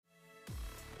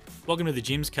Welcome to the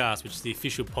Gyms Cast, which is the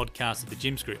official podcast of the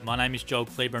Gyms Group. My name is Joel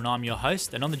Kleber and I'm your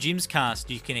host. And on the Gyms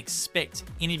Cast, you can expect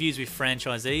interviews with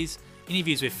franchisees,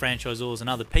 interviews with franchisors and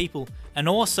other people, and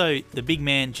also the big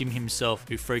man, Jim himself,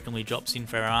 who frequently drops in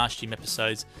for our Ask Jim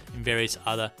episodes and various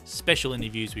other special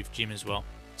interviews with Jim as well.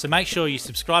 So make sure you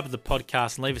subscribe to the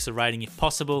podcast and leave us a rating if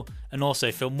possible. And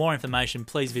also, for more information,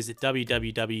 please visit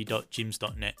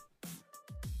www.gyms.net.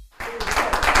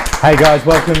 Hey guys,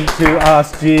 welcome to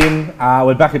Ask Jim.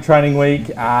 We're back at training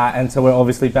week, and so we're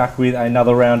obviously back with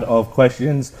another round of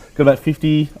questions. Got about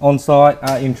 50 on site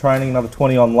in training, another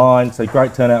 20 online, so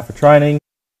great turnout for training.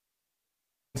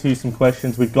 To some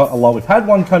questions, we've got a lot. We've had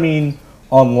one come in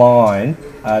online,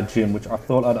 Jim, which I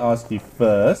thought I'd ask you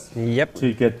first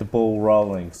to get the ball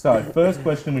rolling. So first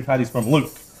question we've had is from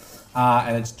Luke,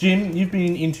 and it's, Jim, you've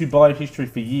been into biohistory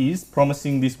for years,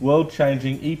 promising this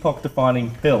world-changing,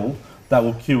 epoch-defining pill that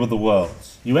will cure the world.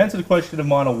 You answered a question of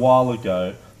mine a while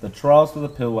ago. The trials for the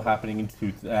pill were happening in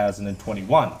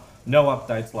 2021. No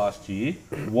updates last year.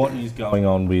 What is going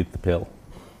on with the pill?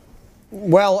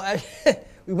 Well,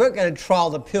 we weren't going to trial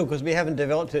the pill because we haven't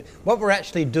developed it. What we're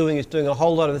actually doing is doing a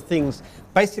whole lot of things,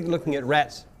 basically looking at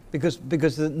rats, because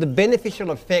the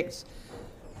beneficial effects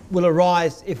will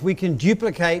arise if we can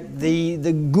duplicate the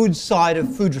good side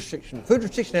of food restriction. Food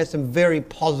restriction has some very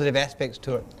positive aspects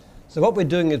to it. So what we're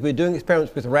doing is we're doing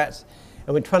experiments with rats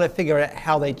and we're trying to figure out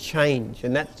how they change,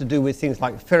 and that's to do with things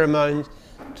like pheromones,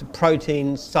 to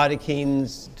proteins,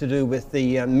 cytokines, to do with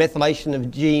the methylation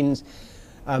of genes,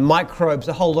 microbes,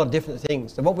 a whole lot of different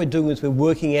things. So what we're doing is we're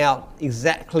working out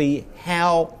exactly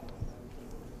how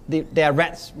our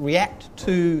rats react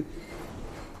to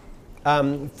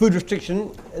food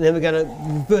restriction, and then we're going to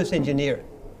reverse engineer it.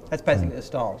 That's basically the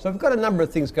style. So we've got a number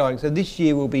of things going. So this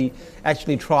year we'll be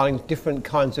actually trialling different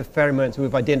kinds of pheromones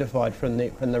we've identified from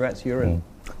the rat's urine.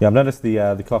 Yeah, I've noticed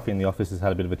the coffee in the office has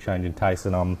had a bit of a change in taste,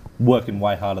 and I'm working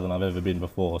way harder than I've ever been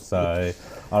before. So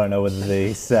I don't know whether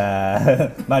these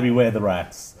maybe we're the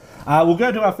rats. We'll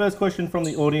go to our first question from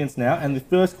the audience now, and the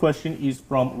first question is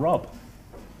from Rob.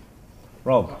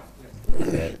 Rob.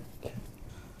 Yeah.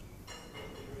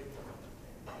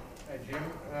 Hey Jim,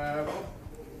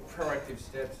 proactive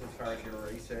steps as far as your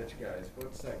research goes,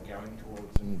 what's that going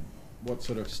towards, and what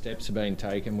sort of steps are being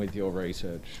taken with your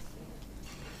research?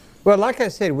 Well, like I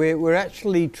said, we're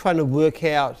actually trying to work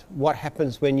out what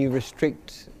happens when you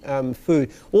restrict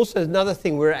food. Also, another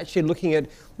thing, we're actually looking at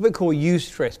what we call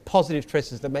eustress, positive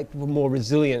stresses that make people more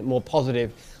resilient, more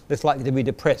positive, less likely to be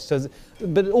depressed. So,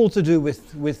 but all to do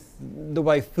with the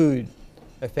way food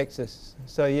affects us.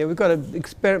 So yeah, we've got a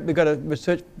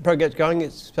research project going.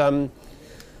 It's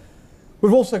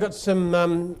we've also got some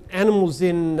animals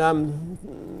in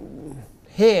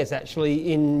hares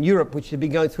actually in Europe, which have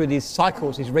been going through these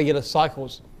cycles, these regular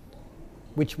cycles,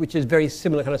 which is very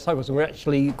similar kind of cycles. And we're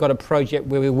actually got a project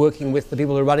where we're working with the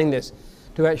people who are running this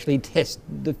to actually test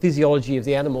the physiology of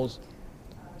the animals.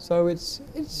 So it's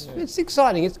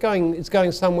exciting. It's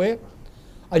going somewhere.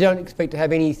 I don't expect to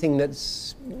have anything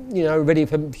that's ready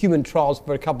for human trials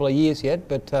for a couple of years yet,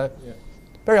 but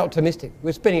very optimistic.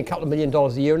 We're spending a couple of $1 million a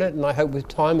year on it, and I hope with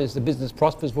time, as the business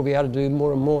prospers, we'll be able to do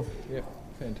more and more. Yeah,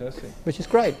 fantastic. Which is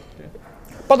great. Yeah.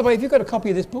 By the way, have you got a copy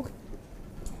of this book?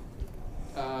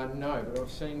 No, but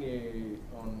I've seen you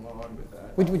online with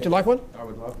that. Would you like one? I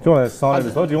would love one. Do you want to sign it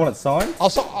as well? Do you want it signed?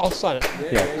 I'll sign it.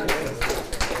 Yeah.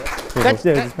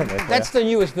 That's the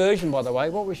newest version, by the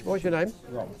way. What was your name?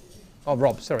 Rob. Oh,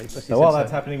 Rob, sorry. So while that's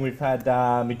happening, we've had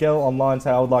Miguel online say,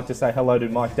 I would like to say hello to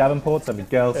Mike Davenport. So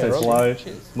Miguel says Rob. hello.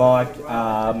 Cheers. Mike.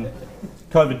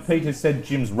 COVID Pete has said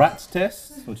Jim's rats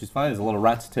test, which is funny. There's a lot of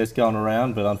rats tests going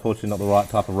around, but unfortunately not the right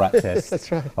type of rat test.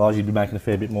 That's right. Otherwise you'd be making a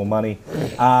fair bit more money.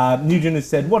 Nugent has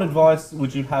said, what advice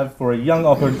would you have for a young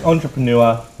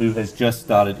entrepreneur who has just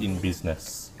started in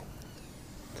business?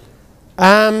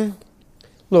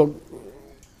 Look,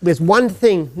 there's one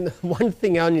thing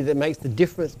only that makes the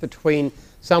difference between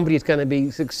somebody who's going to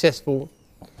be successful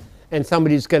and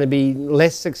somebody who's going to be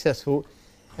less successful,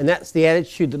 and that's the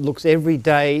attitude that looks every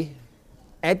day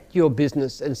at your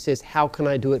business and says, how can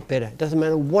I do it better? It doesn't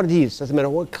matter what it is, doesn't matter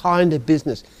what kind of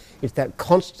business. It's that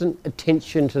constant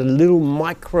attention to the little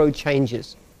micro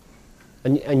changes,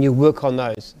 and you work on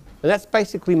those. And that's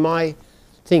basically my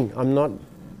thing. I'm not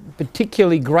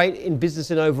particularly great in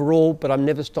business and overall, but I've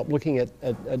never stopped looking at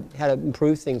how to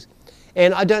improve things.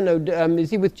 And I don't know, is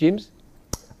he with Gyms?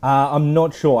 I'm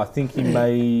not sure. I think he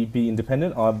may be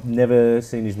independent. I've never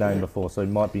seen his name before, so he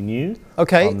might be new.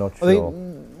 Okay. I'm not sure. I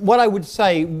mean, what I would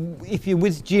say, if you're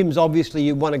with Gyms, obviously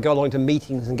you want to go along to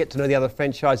meetings and get to know the other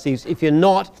franchisees. If you're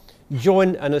not,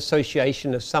 join an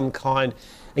association of some kind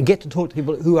and get to talk to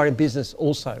people who are in business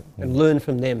also and learn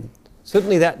from them.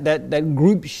 Certainly that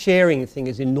group sharing thing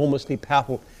is enormously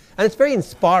powerful, and it's very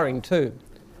inspiring too.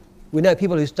 We know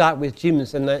people who start with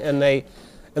gyms and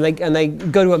they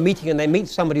go to a meeting and they meet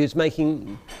somebody who's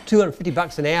making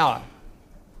 $250 an hour.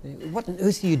 What on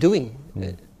earth are you doing?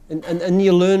 And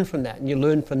you learn from that, and you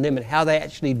learn from them and how they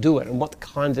actually do it and what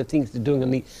kinds of things they're doing,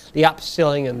 and the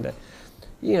upselling and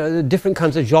the different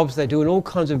kinds of jobs they do and all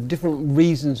kinds of different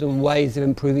reasons and ways of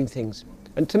improving things.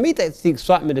 And to me, that's the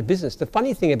excitement of business. The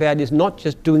funny thing about it is not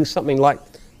just doing something like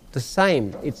the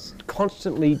same, it's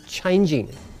constantly changing.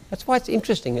 That's why it's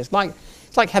interesting. It's like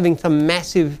having some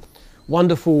massive,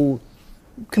 wonderful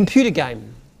computer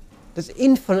game that's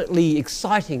infinitely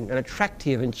exciting and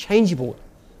attractive and changeable,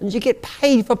 and you get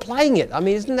paid for playing it. I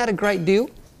mean, isn't that a great deal?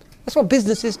 That's what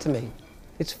business is to me.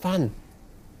 It's fun.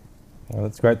 Well,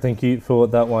 that's great. Thank you for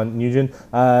that one, Nugent.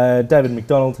 David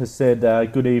McDonald has said,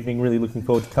 good evening, really looking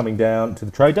forward to coming down to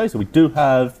the trade day. So we do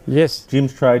have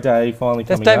Jim's trade day finally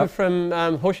coming up. That's David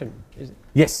from Horsham, is it?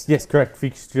 Yes, correct.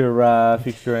 Fixture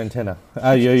antenna.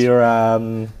 Oh, your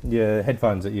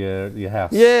headphones at your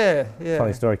house. Yeah.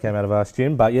 Funny story came out of Ask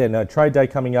Jim. But yeah, no, trade day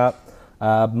coming up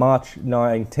March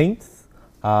 19th.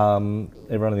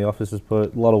 Everyone in the office has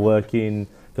put a lot of work in.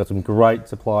 Got some great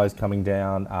suppliers coming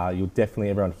down. You'll definitely,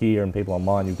 everyone here and people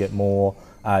online, you'll get more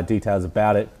details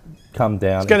about it. Come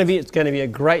down. It's going to be a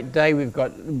great day. We've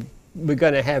got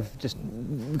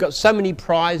so many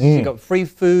prizes. You've got free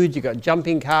food. You've got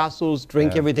jumping castles,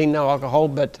 drink everything, no alcohol.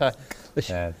 But I'm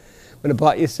going to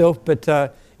bite yourself. But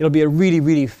it'll be a really,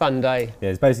 really fun day. Yeah,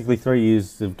 it's basically 3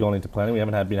 years have gone into planning. We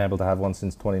haven't been able to have one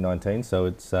since 2019, so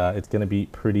it's going to be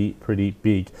pretty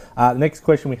big. The next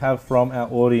question we have from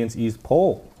our audience is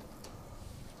Paul.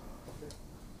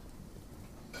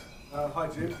 Hi,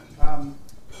 Jim.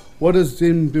 What does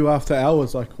Jim do after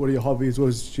hours? Like, what are your hobbies? What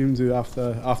does Jim do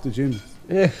after gym?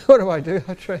 Yeah, what do I do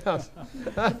after hours?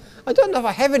 I don't know if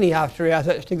I have any after hours,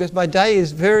 actually, because my day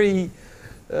is very...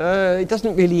 it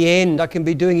doesn't really end. I can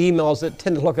be doing emails at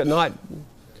 10 o'clock at night.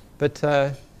 But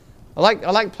I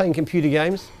like playing computer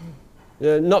games.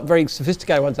 Not very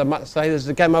sophisticated ones, I must say. There's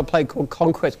a game I play called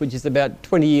Conquest, which is about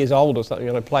 20 years old or something,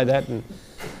 and I play that. And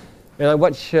I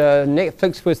watch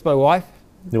Netflix with my wife.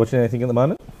 You watching anything at the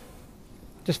moment?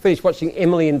 Just finished watching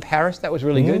Emily in Paris. That was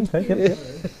really good. Okay,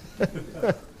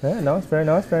 yeah, nice, very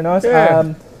nice.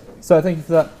 Yeah. So thank you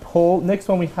for that, Paul. Next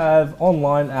one we have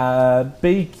online.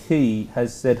 B Key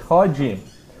has said, "Hi Jim,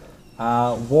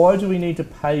 why do we need to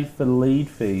pay for lead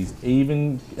fees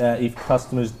even if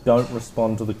customers don't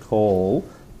respond to the call?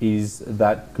 Is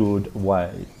that good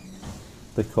way?"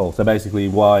 The call. So basically,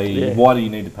 why do you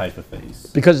need to pay for fees?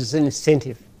 Because it's an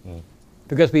incentive.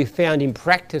 Because we found in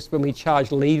practice when we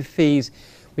charge lead fees,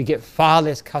 we get far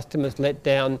less customers let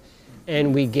down,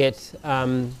 and we get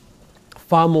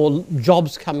far more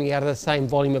jobs coming out of the same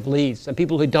volume of leads. And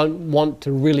people who don't want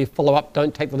to really follow up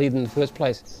don't take the lead in the first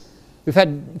place. We've had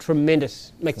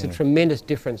makes a tremendous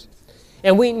difference.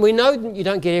 And we know that you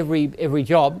don't get every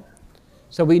job,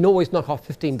 so we always knock off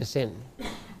 15%.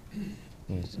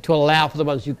 To allow for the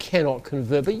ones you cannot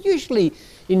convert. But usually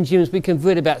in gyms we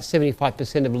convert about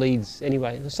 75% of leads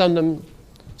anyway. Some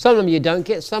of them you don't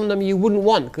get, some of them you wouldn't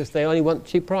want because they only want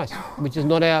cheap price, which is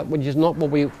not what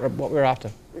we're after.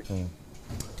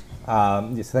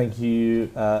 Yes, thank you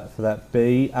for that,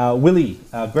 B. Willie,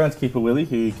 groundskeeper Willie,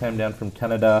 who came down from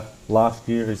Canada last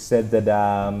year, who said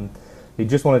that he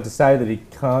just wanted to say that he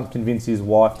can't convince his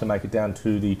wife to make it down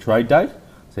to the trade day.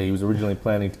 So he was originally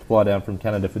planning to fly down from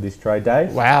Canada for this trade day.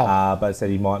 Wow. But said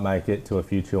he might make it to a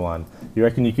future one. You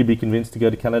reckon you could be convinced to go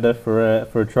to Canada for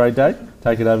a trade day?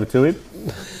 Take it over to him?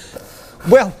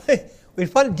 Well, we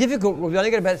find it difficult. We've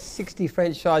only got about 60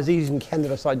 franchisees in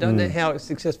Canada, so I don't know how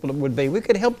successful it would be. We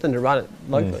could help them to run it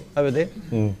locally over there.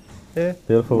 Yeah.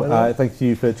 Beautiful. Thank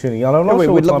you for tuning in. I'm not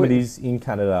sure what time it is in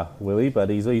Canada, Willie, but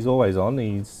he's always on.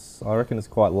 I reckon it's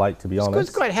quite late, to be honest. It's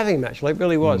great having him, actually. It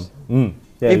really was.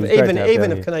 Yeah, even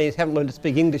if Canadians haven't learned to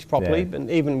speak English properly, and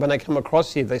even when they come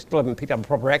across here, they still haven't picked up a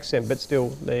proper accent, but still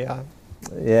they are.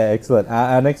 Yeah, excellent.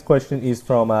 Our next question is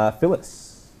from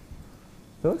Phyllis.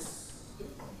 Phyllis?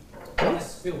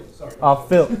 Phil, sorry. Oh,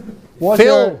 Phil.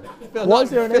 Why is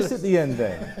there an S at the end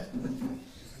there?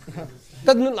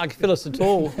 Doesn't look like Phyllis at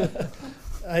all.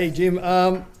 Hey, Jim.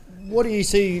 What do you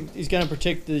see is going to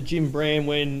protect the gym brand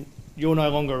when you're no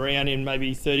longer around in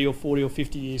maybe 30 or 40 or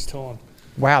 50 years' time?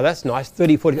 Wow, that's nice.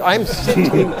 30, 40. I'm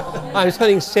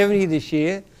turning 70 this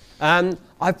year.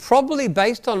 I've probably,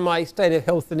 based on my state of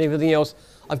health and everything else,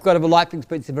 I've got a life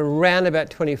expectancy of around about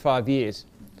 25 years.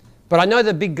 But I know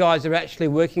the big guys are actually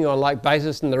working on, like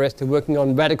Bezos and the rest, are working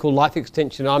on radical life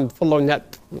extension. I'm following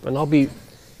that, and I'll be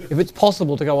if it's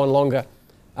possible to go on longer.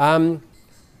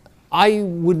 I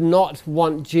would not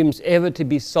want gyms ever to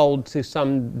be sold to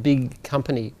some big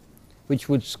company which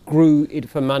would screw it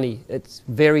for money. It's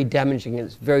very damaging and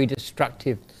it's very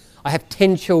destructive. I have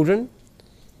 10 children,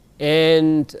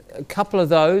 and a couple of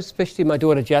those, especially my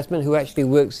daughter Jasmine, who actually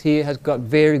works here, has got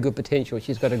very good potential.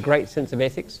 She's got a great sense of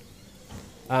ethics.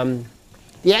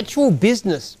 The actual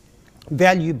business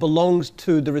value belongs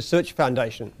to the research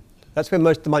foundation. That's where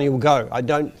most of the money will go.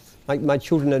 My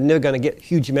children are never going to get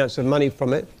huge amounts of money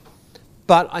from it,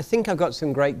 but I think I've got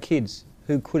some great kids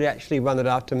who could actually run it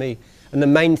after me. And the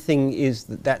main thing is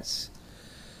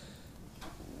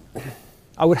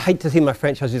I would hate to see my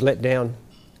franchises let down,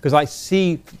 because I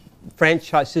see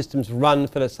franchise systems run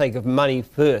for the sake of money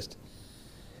first.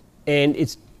 And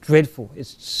it's dreadful.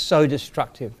 It's so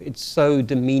destructive. It's so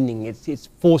demeaning. It's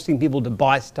forcing people to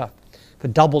buy stuff for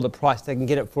double the price they can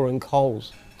get it for in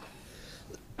Coles.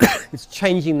 It's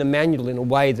changing the manual in a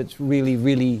way that's really,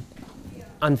 really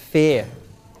unfair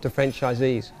to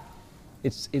franchisees.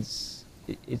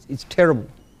 It's terrible.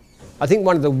 I think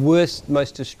one of the worst,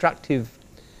 most destructive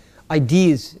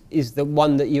ideas is the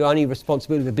one that your only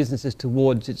responsibility of the business is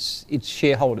towards its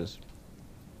shareholders.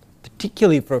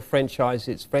 Particularly for a franchise,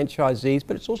 it's franchisees,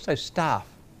 but it's also staff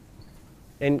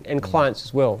and clients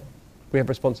as well. We have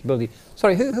responsibility.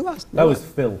 Sorry, who asked? That was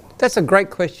Phil. That's a great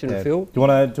question, Yeah. Phil. Do you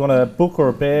want a book or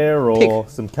a bear or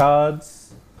some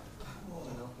cards?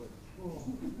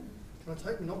 Can I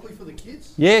take Monopoly for the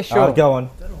kids? Yeah, sure. Go on.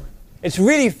 It's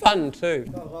really fun too.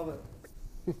 I love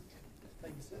it.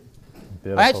 Thank you, sir.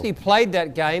 Beautiful. I actually played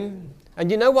that game,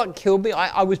 and you know what killed me?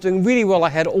 I was doing really well. I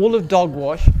had all of dog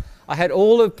wash, I had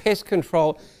all of pest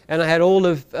control, and I had all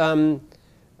of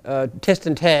test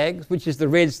and tags, which is the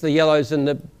reds, the yellows, and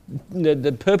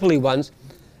the purpley ones,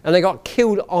 and they got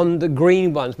killed on the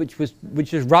green ones, which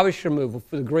is rubbish removal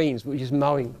for the greens, which is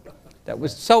mowing. That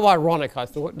was so ironic, I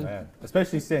thought. Yeah.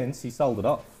 Especially since he sold it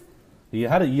off. You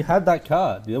had that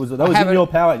card. That was in your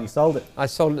power, and you sold it. I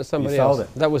sold it to somebody You else. sold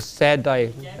it. That was a sad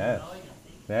day.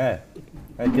 Yeah.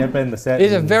 Get Ben the set.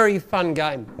 It's a very fun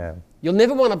game. Yeah. You'll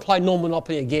never want to play normal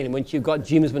Monopoly again once you've got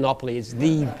Jim's Monopoly. It's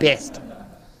the best.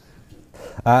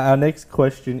 Our next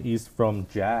question is from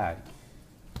Jag.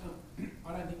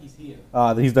 I don't think he's here.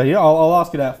 He's not here. I'll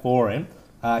ask it out for him.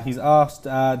 He's asked,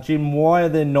 Jim, why are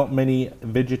there not many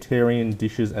vegetarian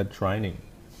dishes at training?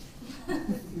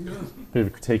 Bit of a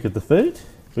critique of the food.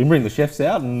 We can bring the chefs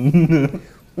out and...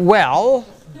 Well,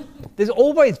 there's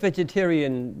always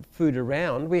vegetarian food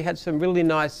around. We had some really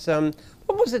nice...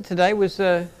 what was it today? Was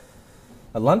At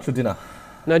lunch or dinner?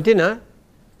 no dinner.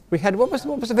 We had what was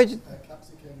the vegetarian?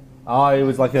 Oh, it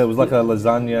was like a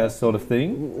lasagna sort of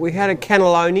thing. We had a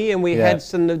cannelloni and we Yeah. had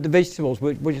some of the vegetables,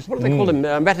 which is what do they call them?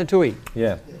 Ratatouille.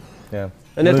 Yeah. And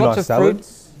there's Really lots nice of fruit.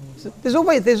 salads. So there's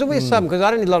always some, because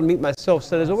I don't eat a lot of meat myself,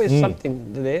 so there's always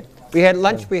something there. We had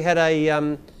lunch. We had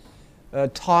a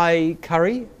Thai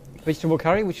curry, vegetable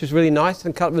curry, which was really nice,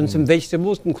 and cut with some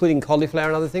vegetables, including cauliflower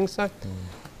and other things. So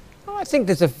I think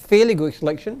there's a fairly good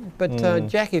selection. But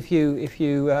Jack, if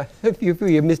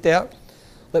you missed out,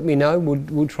 let me know.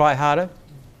 We'll try harder.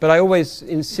 But I always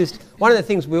insist. One of the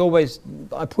things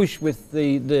I push with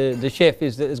the chef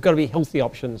is that there's got to be healthy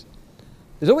options.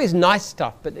 There's always nice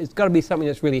stuff, but it's got to be something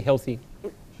that's really healthy.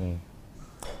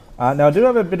 Now I do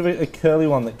have a bit of a curly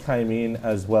one that came in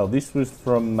as well. This was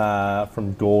from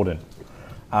Gordon.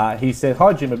 He said,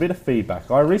 "Hi Jim, a bit of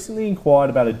feedback. I recently inquired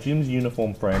about a Jim's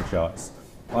uniform franchise.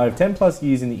 I have 10 plus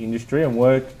years in the industry and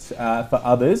worked for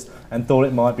others and thought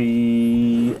it might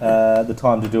be the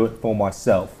time to do it for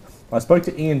myself. I spoke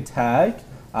to Ian Tagg,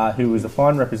 who is a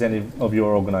fine representative of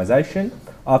your organisation.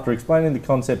 After explaining the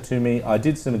concept to me, I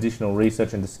did some additional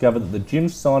research and discovered that the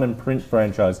Jim's Sign and Print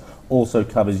franchise also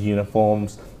covers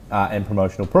uniforms and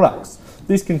promotional products.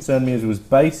 This concerned me as it was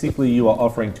basically you are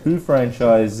offering two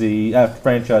franchises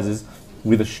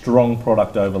with a strong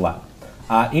product overlap.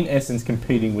 In essence,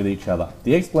 competing with each other.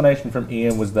 The explanation from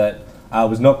Ian was that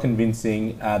was not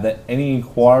convincing that any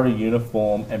inquiry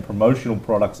uniform and promotional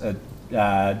products at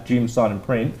Jim's Sign and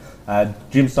Print,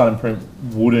 Jim's Sign and Print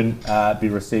wouldn't be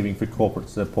receiving for corporate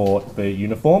support for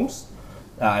uniforms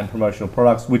and promotional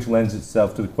products, which lends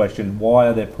itself to the question, why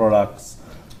are there products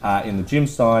in the Jim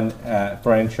Sign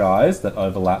franchise that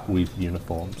overlap with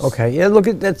uniforms? Okay, yeah, look,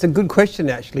 that's a good question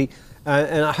actually.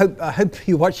 And I hope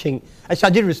you're watching. Actually,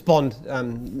 I did respond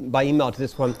by email to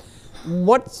this one.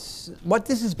 What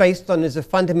this is based on is a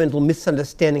fundamental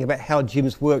misunderstanding about how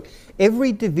gyms work.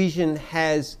 Every division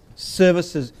has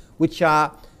services which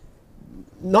are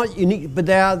not unique, but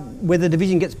they are where the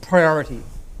division gets priority.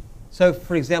 So,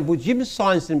 for example, Jim's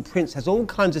Signs and Prints has all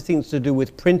kinds of things to do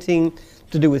with printing,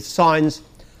 to do with signs.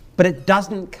 but it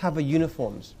doesn't cover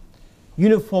uniforms.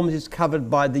 Uniforms is covered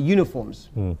by the uniforms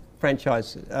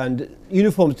franchise and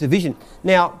uniforms division.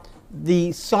 Now,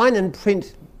 the sign and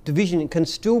print division can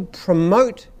still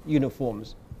promote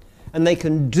uniforms, and they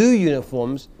can do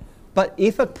uniforms, but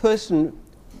if a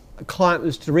client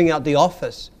was to ring out the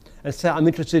office and say, I'm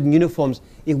interested in uniforms,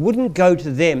 it wouldn't go to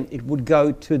them, it would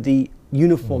go to the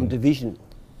uniform division.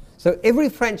 So every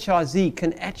franchisee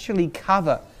can actually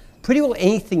cover pretty well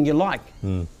anything you like.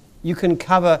 You can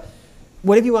cover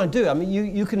whatever you want to do. I mean,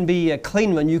 you can be a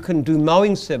cleanman, you can do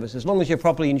mowing service as long as you're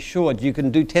properly insured. You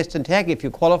can do test and tag if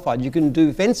you're qualified. You can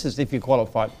do fences if you're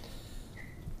qualified.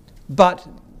 But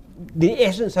the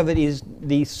essence of it is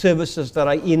the services that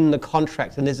are in the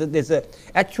contract. And there's a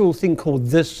actual thing called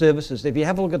the services. If you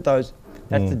have a look at those,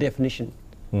 that's the definition.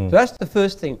 So that's the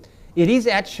first thing. It is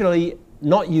actually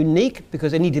not unique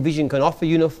because any division can offer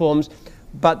uniforms,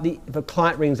 but if a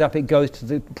client rings up, it goes to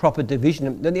the proper division.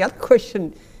 And then the other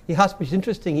question he asked, which is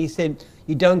interesting, he said,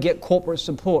 you don't get corporate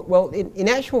support. Well, in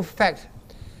actual fact,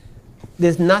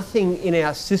 there's nothing in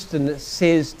our system that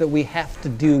says that we have to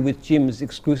deal with gyms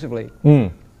exclusively.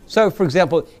 So, for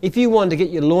example, if you want to get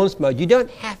your lawns mowed, you don't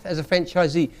have, as a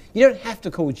franchisee, you don't have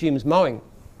to call Gyms Mowing.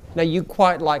 Now, you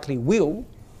quite likely will,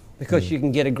 because you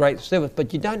can get a great service,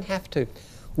 but you don't have to.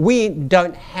 We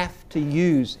don't have to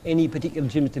use any particular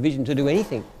gyms division to do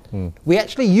anything. We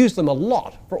actually use them a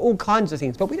lot for all kinds of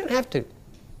things, but we don't have to.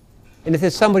 And if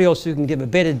there's somebody else who can give a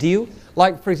better deal,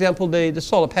 like, for example, the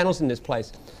solar panels in this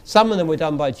place, some of them were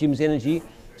done by Gyms Energy,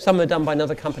 some are done by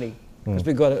another company, because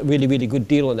we've got a really, really good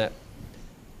deal on that.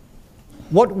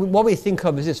 What we think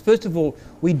of is this. First of all,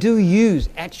 we do use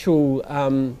actual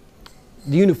the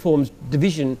uniforms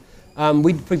division.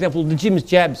 For example, the Gyms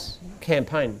Jabs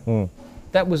campaign,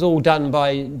 that was all done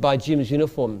by Gyms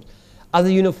Uniforms.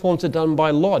 Other uniforms are done by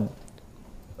LOD,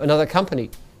 another company.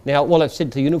 Now, what I've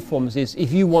said to uniforms is,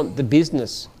 if you want the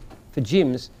business for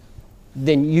gyms,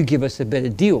 then you give us a better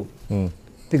deal,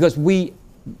 because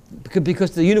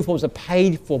the uniforms are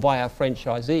paid for by our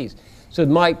franchisees. So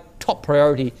my top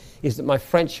priority is that my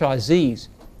franchisees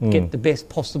get the best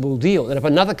possible deal. And if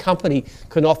another company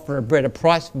can offer a better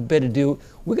price, a better deal,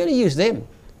 we're going to use them.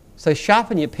 So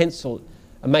sharpen your pencil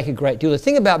and make a great deal. The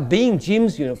thing about being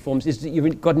Gyms Uniforms is that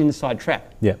you've got an inside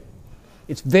track. Yeah.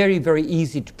 It's very, very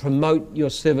easy to promote your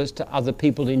service to other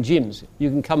people in gyms. You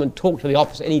can come and talk to the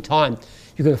office anytime.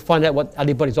 You can find out what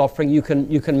anybody's offering. You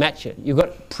can match it. You've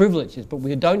got privileges, but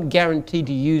we don't guarantee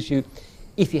to use you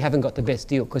if you haven't got the best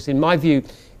deal. Because in my view,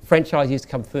 franchisees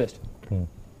come first.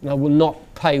 And I will not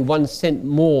pay 1 cent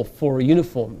more for a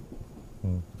uniform,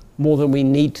 more than we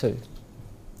need to.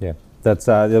 Yeah, that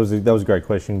was a great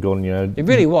question, Gordon. You know, it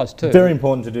really was too. Very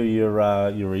important to do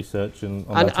your research and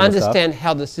understand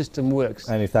how the system works.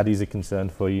 And if that is a concern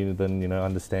for you, then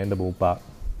understandable. But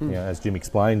as Jim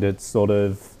explained, it's sort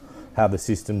of how the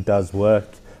system does work.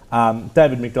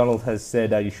 David McDonald has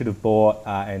said you should have bought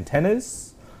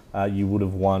antennas. You would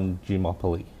have won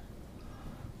Gymopoly.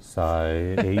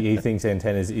 So he thinks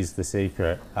antennas is the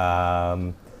secret.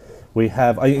 We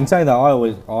have, in saying that,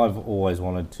 I've always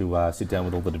wanted to sit down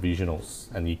with all the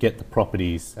divisionals, and you get the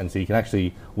properties, and so you can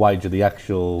actually wager the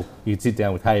actual. You can sit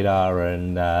down with Hadar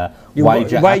and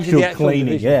wager actual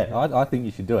cleaning. Yeah, I think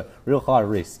you should do it. Real high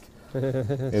risk.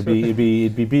 it'd be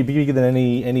bigger than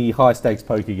any high stakes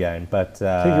poker game. But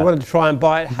so if you wanted to try and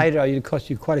buy it, Hadar, it'd cost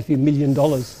you quite a few $1 million.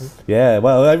 Yeah,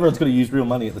 well, everyone's got to use real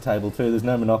money at the table too. There's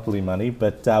no monopoly money.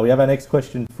 But we have our next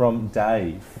question from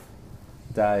Dave.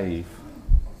 Dave.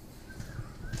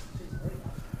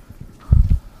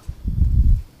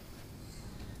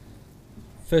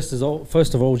 First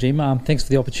of all, Jim, thanks for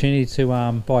the opportunity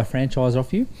to buy a franchise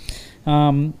off you.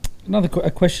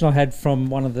 A question I had from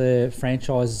one of the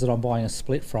franchises that I'm buying a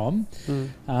split from.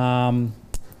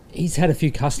 He's had a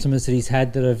few customers that he's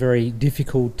had that are very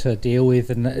difficult to deal with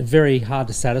and very hard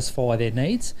to satisfy their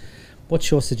needs. What's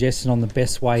your suggestion on the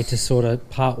best way to sort of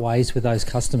part ways with those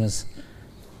customers?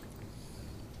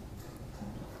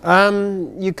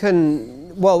 You can.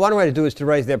 Well, one way to do is to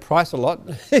raise their price a lot.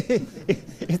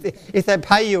 If they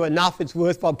pay you enough, it's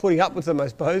worthwhile putting up with them, I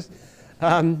suppose.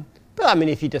 But I mean,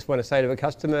 if you just want to say to a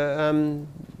customer,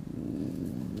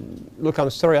 look, I'm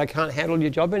sorry, I can't handle your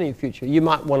job any future. You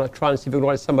might want to try and see if you can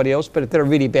find somebody else, but if they're a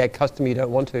really bad customer, you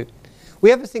don't want to. We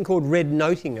have a thing called red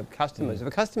noting of customers. If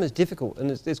a customer is difficult, and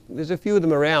there's a few of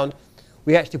them around,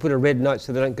 we actually put a red note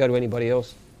so they don't go to anybody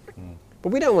else. But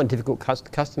we don't want difficult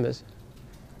customers.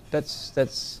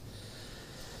 That's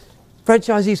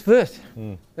franchisees first.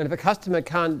 And if a customer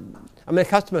can't, a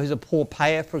customer who's a poor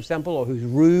payer, for example, or who's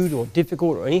rude or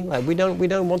difficult or anything, like, we don't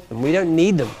want them. We don't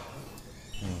need them.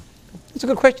 It's a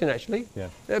good question, actually. Yeah.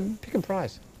 Pick a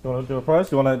price. Do you want to do a price?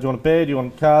 Do you want a bear? Do you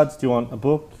want cards? Do you want a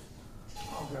book?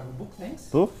 I'll grab a book, thanks.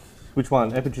 Book? Which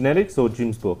one? Epigenetics or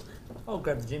Jim's book? I'll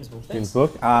grab the Jim's book, Jim's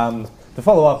thanks. book. To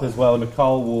follow up as well,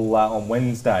 Nicole will on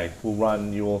Wednesday will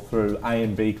run you all through A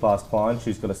and B class clients.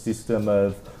 She's got a system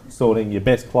of sorting your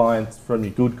best clients from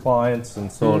your good clients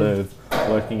and sort of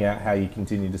working out how you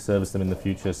continue to service them in the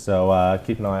future. So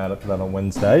keep an eye out for that on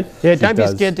Wednesday. Yeah, She don't be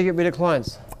does- scared to get rid of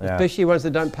clients, Yeah. especially ones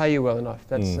that don't pay you well enough.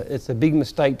 It's a big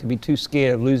mistake to be too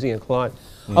scared of losing a client.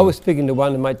 I was speaking to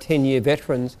one of my 10-year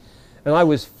veterans, and I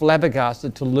was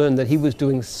flabbergasted to learn that he was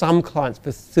doing some clients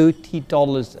for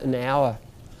 $30 an hour.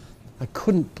 I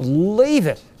couldn't believe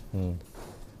it.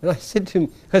 And I said to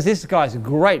him, because this guy's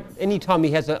great, anytime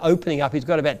he has an opening up, he's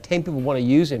got about 10 people want to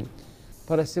use him.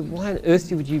 But I said, why on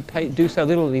earth would you do so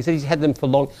little? And he said he's had them for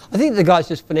long. I think the guy's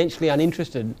just financially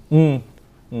uninterested.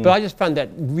 But I just found that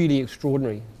really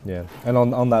extraordinary. Yeah, and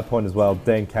on that point as well,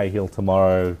 Dan Cahill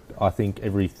tomorrow, I think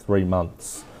every 3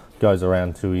 months, goes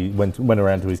around to went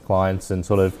around to his clients and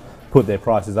sort of put their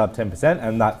prices up 10%,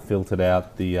 and that filtered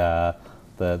out the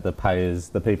payers,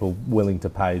 the people willing to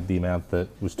pay the amount that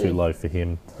was too low for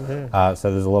him.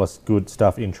 So there's a lot of good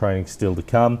stuff in training still to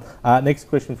come. Next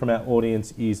question from our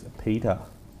audience is Peter.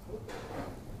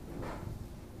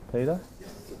 Peter?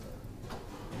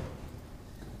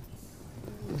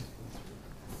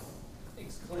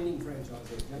 Ex-cleaning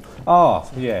franchisee. Oh,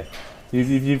 yeah.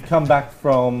 You've come back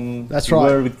from... That's you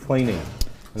right. were with cleaning.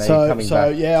 Now you're coming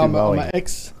back to I'm mowing.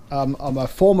 I'm a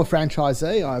former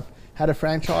franchisee. I've had a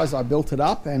franchise. I built it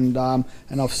up, and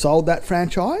I've sold that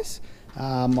franchise.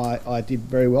 I did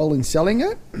very well in selling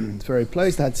it. Very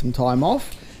pleased. I had some time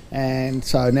off, and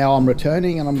so now I'm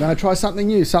returning, and I'm going to try something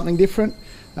new, something different.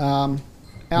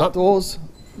 Outdoors,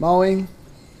 mowing.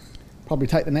 Probably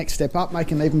take the next step up,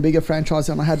 make an even bigger franchise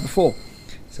than I had before.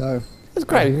 So. That's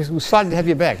great. We're excited to have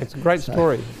you back. It's a great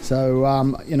story.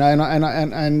 So you know,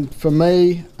 and for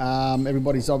me,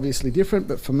 everybody's obviously different,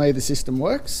 but for me, the system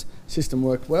works. System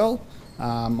worked well.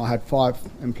 I had 5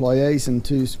 employees and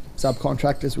 2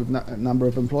 subcontractors with a number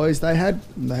of employees they had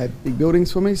big buildings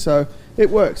for me, so it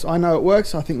works. I know it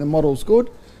works. I think the model's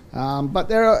good, but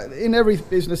in every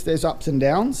business there's ups and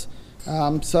downs.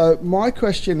 So my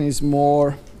question is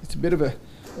more. It's a bit of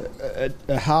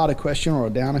a harder question or a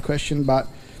downer question, but.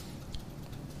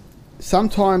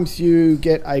 Sometimes you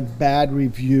get a bad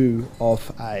review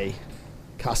of a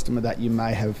customer that you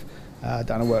may have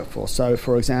done a work for. So,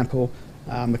 for example,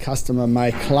 the customer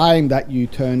may claim that you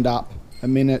turned up a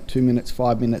minute, 2 minutes,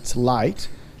 5 minutes late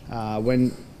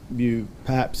when you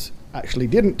perhaps actually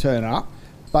didn't turn up,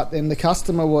 but then the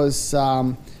customer was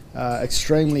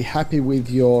extremely happy with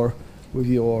your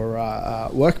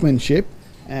workmanship,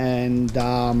 and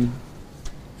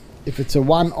if it's a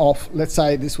one-off, let's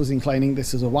say this was in cleaning,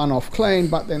 this is a one-off clean,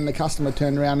 but then the customer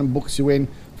turned around and books you in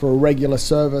for a regular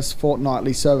service,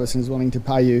 fortnightly service, and is willing to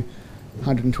pay you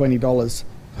 $120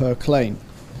 per clean.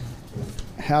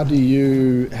 How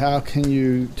can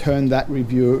you turn that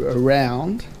review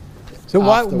around? So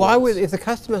why would, if the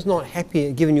customer's not happy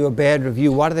at giving you a bad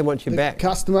review, why do they want you back? The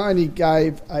customer only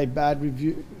gave a bad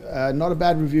review, not a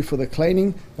bad review for the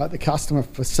cleaning, but the customer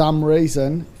for some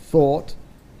reason thought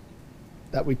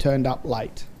that we turned up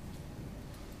late.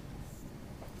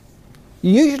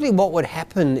 Usually what would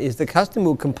happen is the customer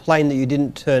will complain that you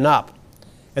didn't turn up,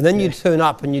 and then you turn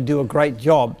up and you do a great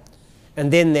job,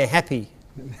 and then they're happy.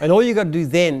 And all you got to do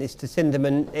then is to send them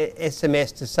an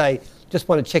SMS to say, just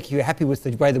want to check if you're happy with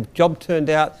the way the job turned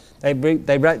out. They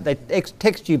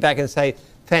text you back and say,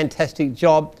 fantastic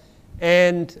job,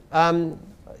 and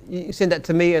you send that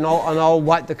to me, and I'll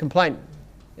wipe the complaint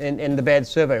and the bad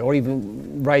survey, or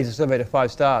even raise the survey to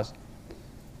 5 stars.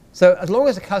 So as long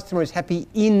as the customer is happy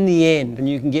in the end, and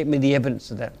you can get me the evidence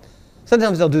of that.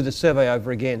 Sometimes they'll do the survey over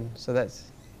again, so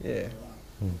that's, yeah.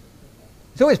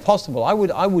 It's always possible. I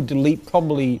would delete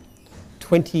probably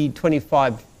 20,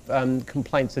 25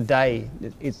 complaints a day.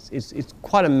 It's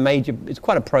quite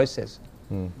a process.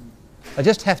 I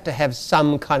just have to have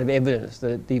some kind of evidence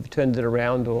that you've turned it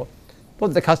around, or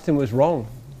well, the customer was wrong.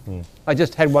 I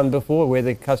just had one before where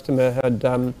the customer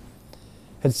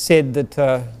had said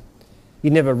that he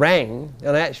never rang,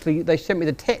 and they sent me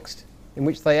the text in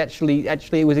which they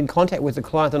actually was in contact with the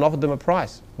client and offered them a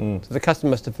price. So the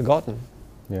customer must have forgotten.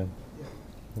 Yeah.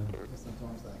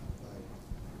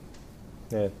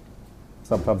 Yeah.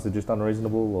 Sometimes they're just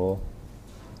unreasonable, or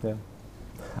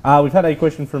yeah. We've had a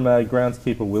question from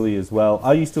groundskeeper Willie as well.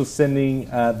 Are you still sending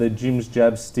the Jim's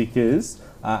Jab stickers,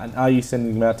 and are you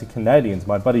sending them out to Canadians?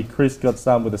 My buddy Chris got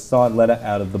some with a signed letter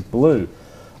out of the blue.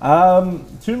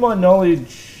 To my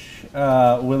knowledge,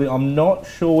 Willie, I'm not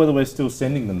sure whether we're still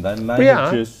sending them. They may We have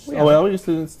are. just. We Oh, are. are we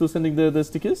still sending the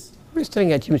stickers? We're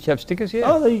still out Jim's Chap stickers, yeah.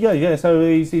 Oh, there you go. Yeah, so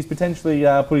he's potentially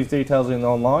put his details in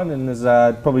online and has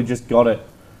probably just got it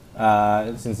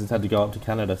since it's had to go up to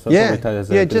Canada. So Yeah, it probably has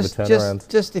a yeah. bit of a turnaround.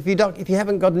 Just if you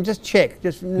haven't got them, just check.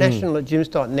 Just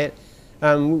national@jims.net.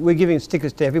 We're giving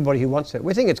stickers to everybody who wants it.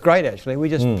 We think it's great, actually.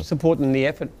 We're just supporting the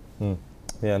effort.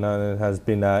 Yeah, no, it has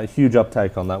been a huge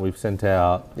uptake on that. We've sent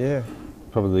out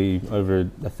probably over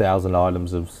 1,000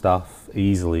 items of stuff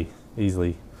easily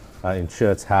in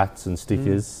shirts, hats, and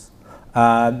stickers.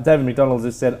 David McDonald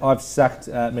has said, I've sacked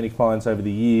many clients over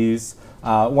the years.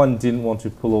 One didn't want to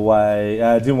pull away,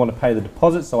 didn't want to pay the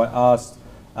deposit, so I asked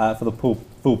for the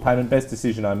full payment. Best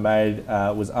decision I made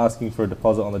was asking for a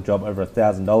deposit on the job over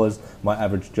 $1,000. My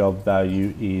average job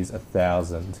value is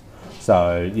 $1,000.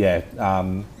 So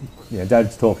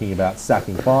David's talking about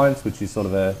sacking clients, which is sort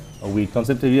of a weird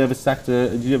concept. Did you ever sack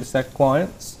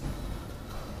clients?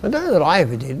 I don't know that I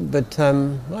ever did, but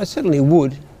I certainly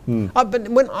would. But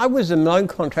when I was a loan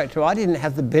contractor, I didn't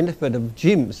have the benefit of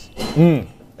gyms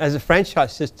as a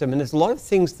franchise system, and there's a lot of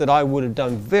things that I would have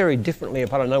done very differently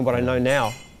if I don't know what I know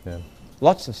now. Yeah.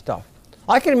 Lots of stuff.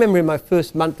 I can remember in my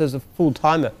first month as a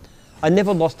full-timer, I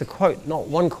never lost a quote, not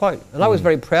one quote, and I was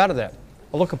very proud of that.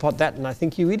 I look upon that and I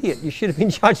think, you idiot, you should have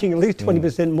been charging at least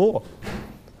 20% more.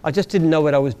 I just didn't know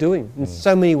what I was doing in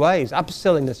so many ways.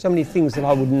 Upselling, there's so many things that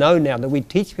I would know now that we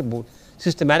teach people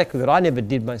systematically that I never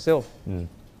did myself.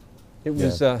 It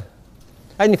was, and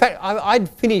in fact, I'd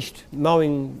finished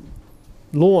mowing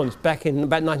lawns back in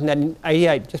about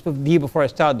 1988, just the year before I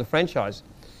started the franchise.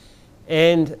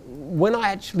 And when I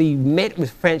actually met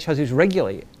with franchisees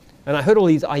regularly, and I heard all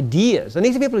these ideas, and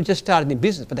these are people who just started in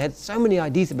business, but they had so many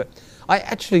ideas about it. I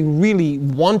actually really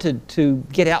wanted to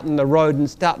get out on the road and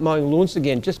start mowing lawns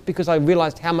again, just because I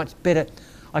realized how much better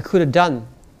I could have done.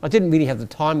 I didn't really have the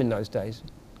time in those days,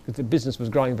 because the business was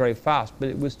growing very fast, but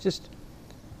it was just,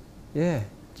 you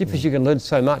can learn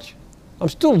so much. I'm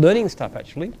still learning stuff,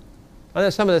 actually. I know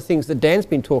some of the things that Dan's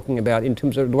been talking about in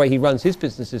terms of the way he runs his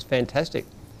business is fantastic.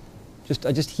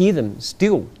 I just hear them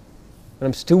still, and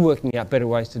I'm still working out better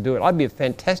ways to do it. I'd be a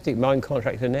fantastic mowing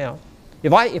contractor now.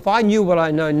 If I knew what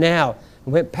I know now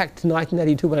and went back to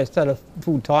 1982 when I started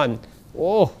full time,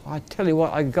 I tell you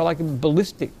what, I go like a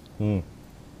ballistic.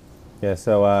 Yeah,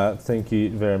 so thank you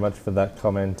very much for that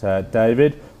comment,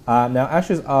 David. Now, Ash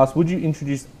has asked, would you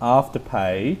introduce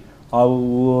Afterpay?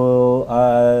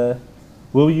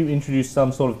 Will you introduce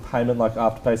some sort of payment like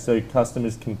Afterpay so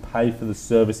customers can pay for the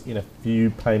service in a few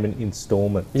payment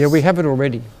instalments? Yeah, we have it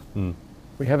already.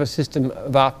 We have a system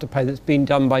of Afterpay that's been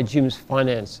done by Jim's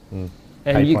Finance. And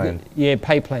Pay plan.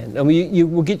 Pay plan. And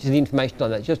we'll get you the information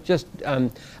on that. Just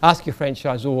ask your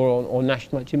franchisor or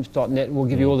national@jims.net. We'll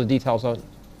give you all the details on it.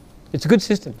 It's a good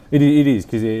system. It is,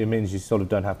 because it means you sort of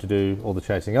don't have to do all the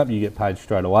chasing up. You get paid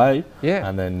straight away. Yeah.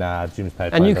 And then Jim's Pay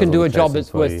plan And you does can all do the a job chasing that's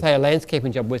for worth, you. say, a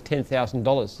landscaping job worth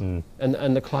 $10,000,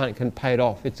 and the client can pay it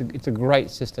off. It's a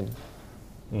great system.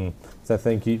 So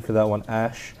thank you for that one,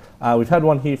 Ash. We've had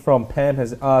one here from Pam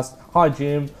has asked, hi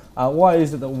Jim, why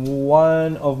is it that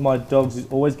one of my dogs is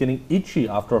always getting itchy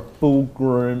after a full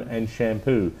groom and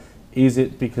shampoo? Is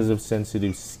it because of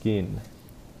sensitive skin?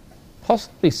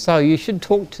 Possibly so. You should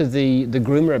talk to the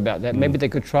groomer about that. Maybe they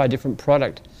could try a different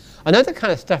product. I know the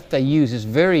kind of stuff they use is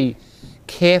very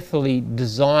carefully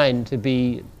designed to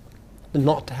be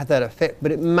not to have that effect,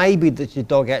 but it may be that your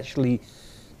dog actually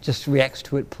just reacts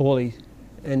to it poorly,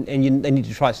 and they need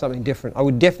to try something different. I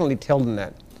would definitely tell them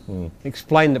that.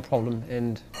 Explain the problem,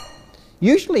 and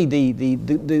usually the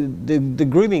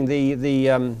grooming,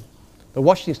 the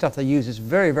washing stuff they use is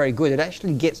very, very good. It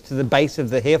actually gets to the base of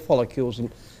the hair follicles and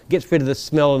gets rid of the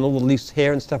smell and all the loose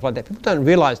hair and stuff like that. People don't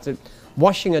realise that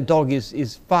washing a dog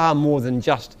is far more than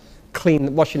just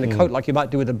washing the coat like you might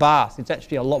do with a bath. It's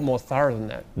actually a lot more thorough than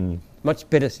that. Much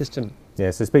better system. Yeah,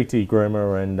 so speak to your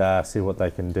groomer and see what they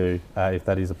can do if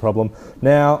that is a problem.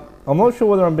 Now, I'm not sure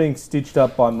whether I'm being stitched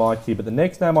up by Mike here, but the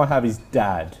next name I have is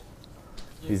Dad.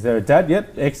 Is there a Dad?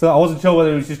 Yep, excellent. I wasn't sure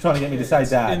whether he was just trying to get me to say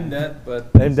Dad. Name Dad,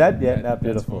 but... Name Dad? Yeah, no,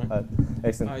 beautiful.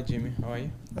 Excellent. Hi Jimmy, how are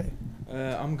you? Hi.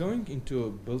 I'm going into a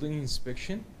building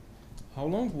inspection. How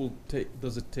long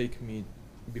does it take me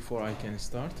before I can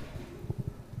start?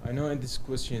 I know this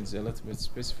question is a little bit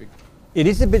specific. It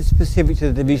is a bit specific to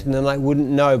the division and I wouldn't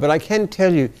know, but I can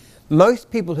tell you most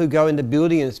people who go into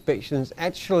building inspections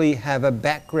actually have a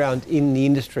background in the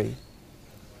industry.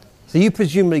 So you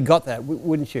presumably got that,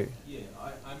 wouldn't you? Yeah,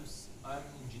 I'm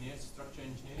engineer, structure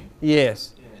engineering.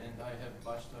 Yes. Yeah, and I have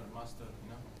bachelor, master,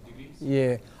 degrees?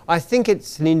 Yeah, I think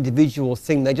it's an individual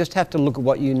thing. They just have to look at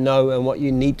what you know and what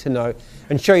you need to know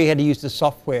and show you how to use the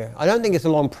software. I don't think it's a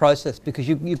long process because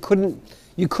you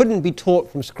couldn't be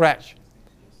taught from scratch.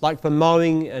 Like for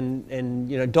mowing and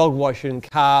you know, dog washing,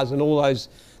 cars and all those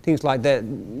things like that,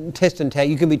 test and tag,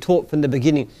 you can be taught from the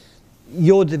beginning.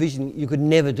 Your division, you could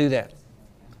never do that.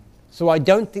 So I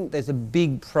don't think there's a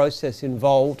big process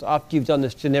involved after you've done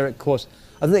this generic course.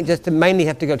 I think just to mainly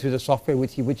have to go through the software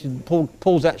with you, which is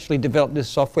Paul's actually developed this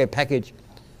software package,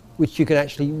 which you can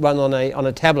actually run on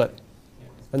a tablet,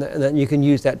 and then you can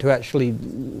use that to actually,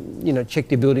 you know, check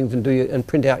your buildings and and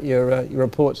print out your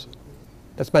reports.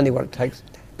 That's mainly what it takes.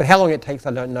 But how long it takes,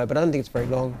 I don't know. But I don't think it's very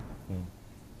long.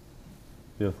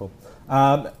 Beautiful.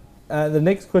 The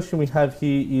next question we have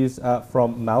here is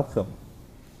from Malcolm.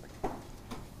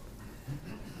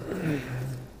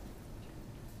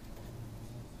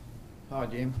 Hi,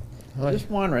 Jim. Hi. I'm just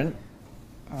wondering,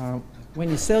 when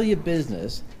you sell your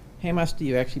business, how much do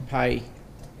you actually pay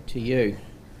to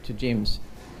Jim's?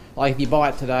 Like if you buy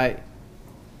it today,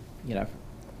 you know,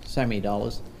 so many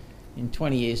dollars. In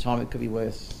 20 years' time, it could be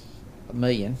worth $1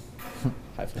 million,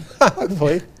 hopefully.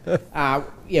 Hopefully.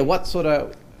 Yeah,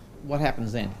 what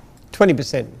happens then?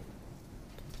 20%.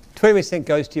 20%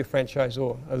 goes to your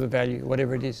franchisor of the value,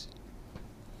 whatever it is.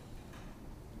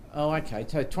 Oh, okay.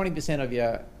 So 20% of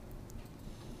your...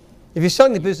 If you're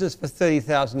selling the business for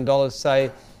 $30,000,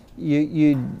 say,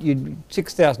 you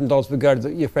 $6,000 would go to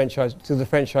the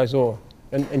franchisor,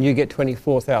 and you get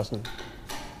 $24,000.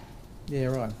 Yeah,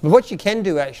 right. But what you can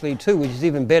do actually too, which is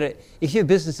even better, if your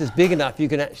business is big enough, you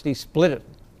can actually split it.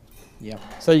 Yeah.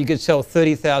 So you could sell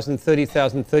 30,000,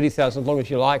 30,000, 30,000 as long as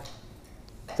you like.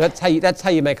 So that's how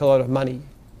you make a lot of money.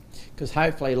 Because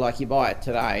hopefully, like you buy it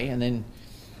today, and then,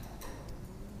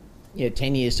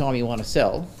 10 years' time you want to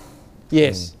sell.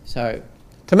 Yes. So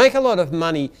to make a lot of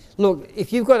money, look,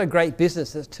 if you've got a great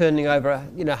business that's turning over,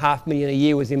 $500,000 a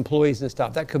year with employees and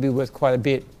stuff, that could be worth quite a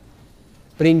bit.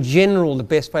 But in general, the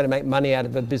best way to make money out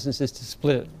of a business is to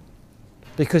split it.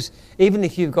 Because even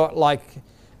if you've got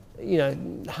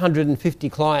 150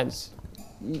 clients,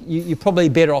 you're probably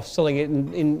better off selling it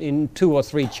in 2 or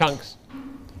 3 chunks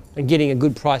and getting a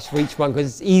good price for each one,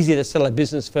 because it's easier to sell a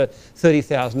business for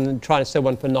 $30,000 than trying to sell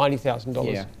one for $90,000.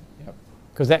 yeah. Yep.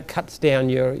 Because that cuts down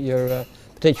your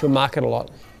potential market a lot.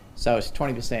 So it's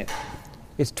 20%.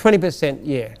 It's 20%,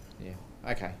 yeah. Yeah.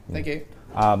 Okay. Thank you.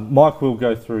 Mike will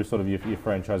go through sort of your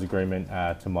franchise agreement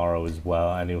tomorrow as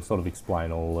well, and he'll sort of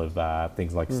explain all of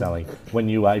things like selling. When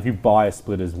you if you buy a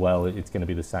split as well, it's going to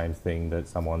be the same thing, that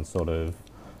someone sort of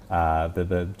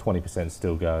the 20%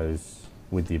 still goes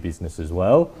with your business as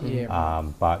well. Yeah.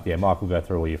 But yeah, Mike will go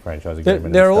through all your franchise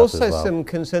agreement. There are and stuff also as well. some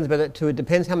concerns about that too. It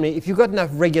depends how many. If you've got enough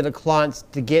regular clients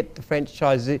to get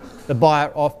the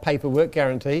buyer off paperwork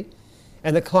guarantee,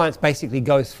 and the clients basically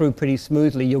go through pretty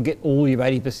smoothly, you'll get all your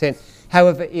 80%.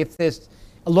 However, if there's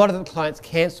a lot of the clients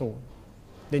cancel,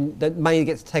 then the money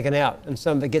gets taken out, and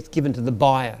some of it gets given to the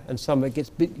buyer, and some of it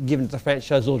gets given to the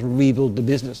franchisor to rebuild the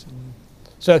business.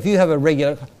 So if you have a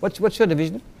regular, what's your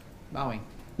division? Mowing.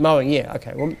 Mowing, yeah,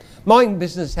 okay. Well, mowing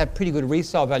businesses have pretty good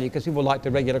resale value because people like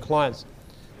the regular clients.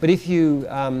 But if you,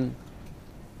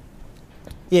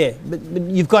 but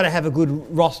you've got to have a good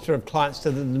roster of clients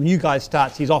so that the new guy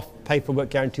starts, he's off paperwork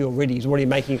guarantee already, he's already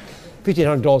making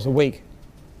 $1,500 a week.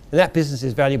 And that business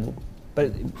is valuable,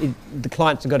 but the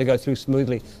clients have got to go through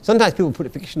smoothly. Sometimes people put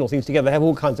fictional things together. They have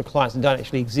all kinds of clients that don't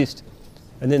actually exist.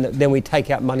 And then we take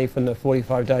out money from the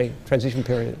 45-day transition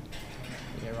period.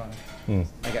 Yeah, right.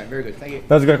 Okay, very good. Thank you.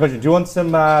 That was a great question. Do you want some?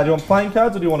 Do you want playing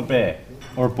cards, or do you want a bear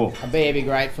or a book? A bear would be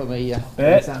great for me.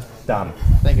 Bear? Done.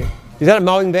 Thank you. Is that a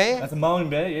mowing bear? That's a mowing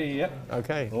bear. Yeah.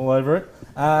 Okay. All over it.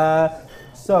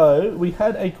 So we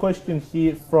had a question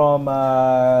here from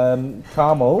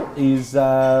Carmel.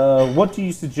 What do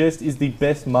you suggest is the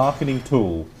best marketing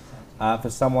tool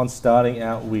for someone starting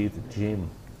out with Jim?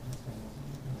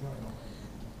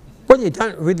 Well, you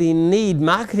don't really need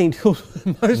marketing tools for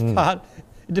the most part.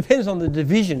 It depends on the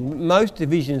division. Most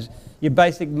divisions, your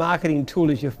basic marketing tool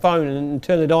is your phone, and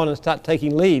turn it on and start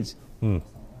taking leads.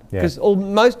 Because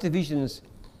most divisions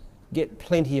get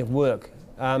plenty of work.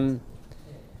 The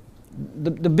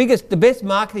best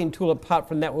marketing tool apart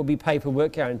from that will be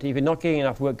pay-for-work guarantee. If you're not getting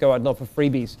enough work, go out and offer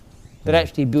freebies. That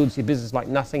actually builds your business like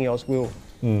nothing else will.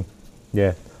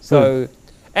 Yeah. So,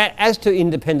 as to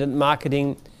independent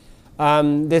marketing,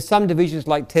 there's some divisions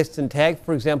like Test and Tag,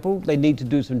 for example. They need to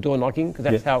do some door knocking because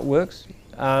that's how it works.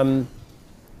 I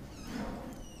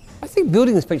think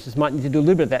building inspectors might need to do a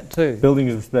little bit of that too. Building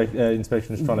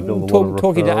inspection is trying to build a lot of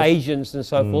Talking to referrals. agents and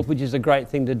so forth, which is a great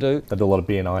thing to do. They do a lot of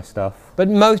B&I stuff. But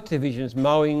most divisions,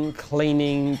 mowing,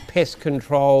 cleaning, pest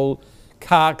control,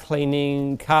 car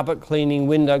cleaning, carpet cleaning,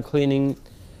 window cleaning,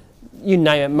 you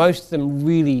name it, most of them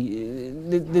really,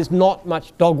 there's not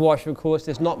much dog wash, of course,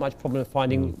 there's not much problem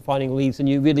finding leads, and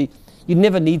you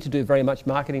never need to do very much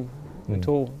marketing at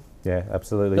all. Yeah,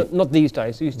 absolutely. Not these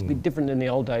days. It used to be different in the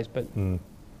old days, but...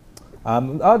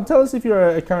 Tell us if you're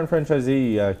a current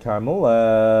franchisee, Carmel.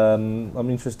 I'm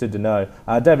interested to know.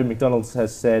 David McDonald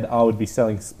has said, I would be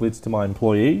selling splits to my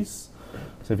employees.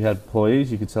 So if you had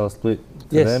employees, you could sell a split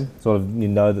to them. Sort of, you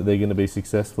know that they're going to be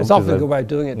successful. It's often a good way of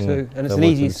doing it too. And it's an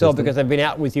easy sell because they've been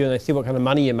out with you and they see what kind of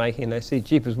money you're making and they see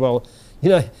cheap as well. You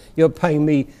know, you're paying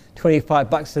me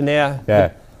 $25 an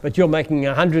hour, but you're making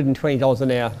 $120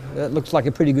 an hour. That looks like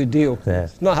a pretty good deal. Yeah.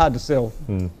 It's not hard to sell.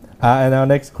 And our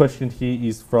next question here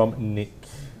is from Nick.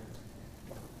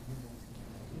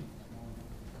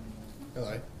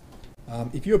 Hello.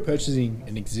 If you're purchasing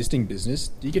an existing business,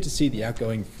 do you get to see the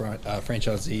outgoing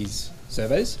franchisees'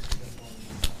 surveys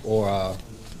or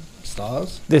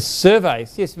stars? There's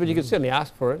surveys, yes, but you can certainly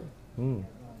ask for it. Do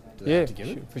they have to give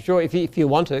it? For sure, if you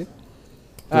want to. Do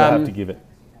they have to give it?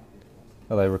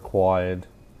 Are they required?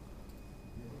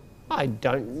 I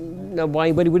don't know why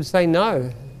anybody would say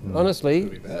no.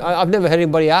 Honestly, I've never had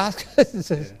anybody ask,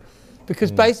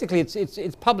 because basically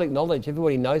it's public knowledge.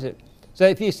 Everybody knows it. So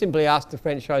if you simply ask the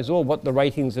franchisor what the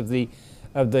ratings of the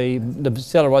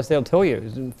seller was, they'll tell you.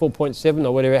 It's 4.7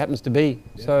 or whatever it happens to be.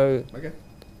 Yeah. So,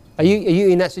 are you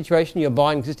in that situation? You're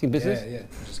buying existing business? Yeah.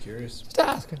 I'm just curious. Just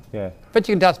ask. Yeah. But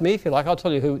you can ask me if you like. I'll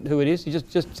tell you who it is. You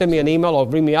just send me an email or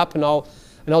ring me up, and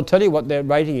I'll tell you what their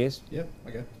rating is. Yeah.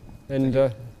 Okay.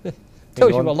 And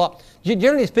tells you a lot.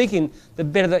 Generally speaking, the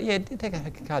better the... Yeah, take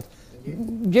a card.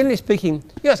 Generally speaking,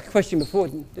 you asked a question before,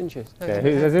 didn't you?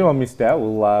 Okay. Has anyone missed out?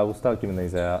 We'll start giving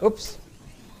these out. Oops.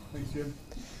 Thanks, Jim.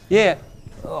 Yeah.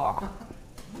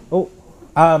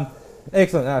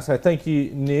 Excellent. So thank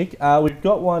you, Nick. We've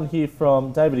got one here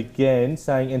from David again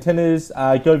saying, antennas,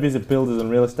 go visit builders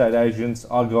and real estate agents.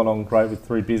 I got on great with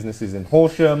 3 businesses in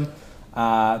Horsham.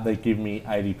 They give me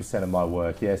 80% of my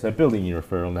work. Yeah, so building your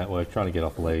referral network, trying to get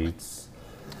off leads.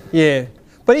 Yeah,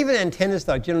 but even antennas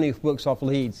though generally works off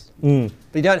leads.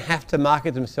 They don't have to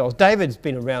market themselves. David's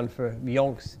been around for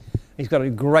yonks. He's got a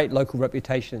great local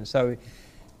reputation. So,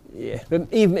 yeah, but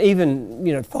even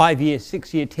 5-year,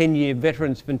 6-year, 10-year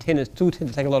veterans of antennas still tend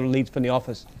to take a lot of leads from the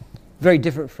office. Very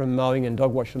different from mowing and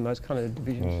dog wash and those kind of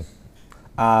divisions.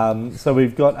 So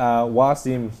we've got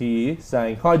Wasim here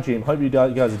saying, hi Jim, hope you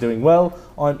guys are doing well.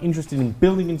 I'm interested in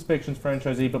building inspections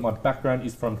franchisee, but my background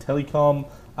is from telecom.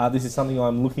 This is something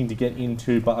I'm looking to get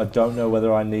into, but I don't know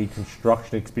whether I need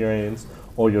construction experience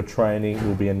or your training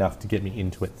will be enough to get me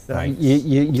into it. Thanks.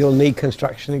 You'll need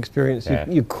construction experience. Yeah.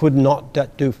 You could not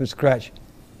do from scratch.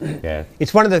 Yeah.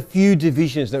 It's one of the few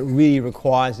divisions that really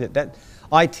requires it. That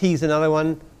IT is another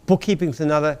one, bookkeeping's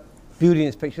another, building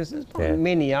inspections. There's not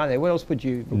many, are there? What else would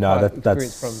you require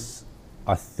experience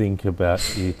from? I think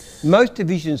about it. Most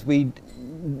divisions,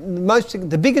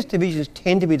 the biggest divisions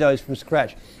tend to be those from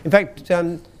scratch. In fact,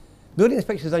 building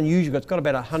inspection is unusual. It's got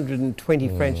about 120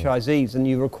 franchisees, and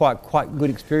you require quite good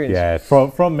experience. Yeah,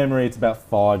 from memory, it's about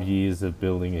 5 years of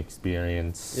building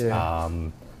experience,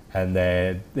 and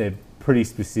they're pretty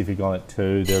specific on it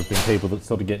too. There have been people that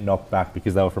sort of get knocked back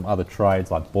because they were from other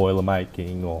trades like boiler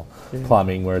making or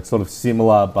plumbing, where it's sort of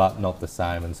similar but not the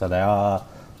same, and so they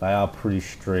are pretty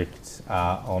strict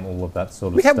on all of that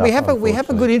sort of stuff. We have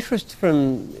a good interest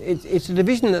from it's a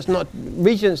division that's not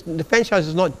regions. The franchise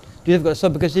is not difficult, so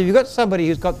because if you've got somebody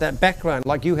who's got that background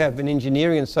like you have in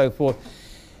engineering and so forth,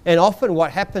 and often what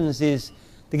happens is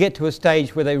they get to a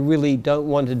stage where they really don't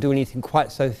want to do anything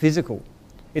quite so physical.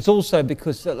 It's also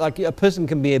because like a person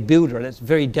can be a builder and it's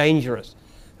very dangerous.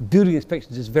 Building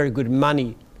inspections is very good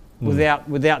money without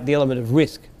the element of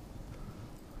risk,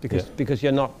 because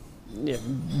you're not. Yeah,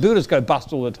 builders go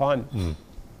bust all the time,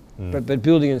 but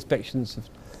building inspections.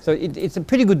 So it's a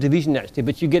pretty good division actually,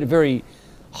 but you get very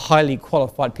highly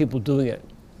qualified people doing it.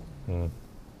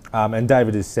 And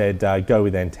David has said go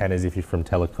with antennas if you're from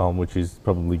telecom, which is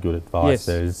probably good advice. Yes.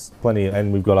 There's plenty,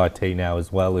 and we've got IT now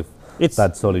as well. If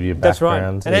that's sort of your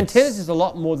background. That's right. And antennas is a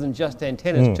lot more than just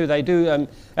antennas too. They do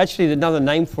actually another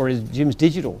name for it is Jim's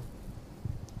Digital.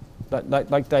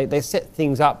 Like they set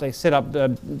things up. They set up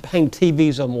hang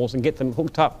TVs on walls and get them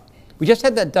hooked up. We just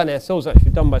had that done ourselves,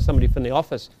 actually done by somebody from the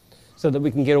office, so that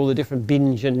we can get all the different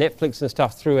Binge and Netflix and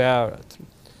stuff through our.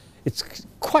 It's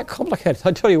quite complicated,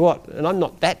 I tell you what. And I'm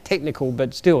not that technical,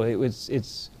 but still, it's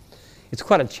it's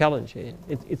quite a challenge.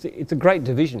 It's a great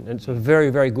division, and it's a very,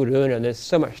 very good earner, and there's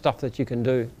so much stuff that you can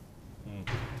do.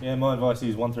 Yeah, my advice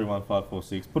is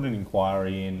 131546. Put an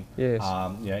inquiry in. Yes.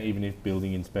 Even if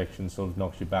building inspection sort of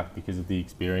knocks you back because of the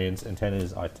experience,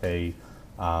 antennas, IT,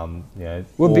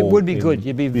 would be good.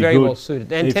 You'd be very well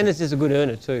suited. Antennas is a good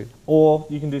earner too. Or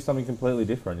you can do something completely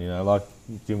different. Like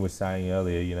Jim was saying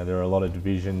earlier. There are a lot of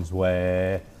divisions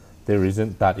where there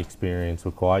isn't that experience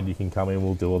required. You can come in,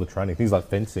 we'll do all the training. Things like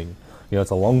fencing. It's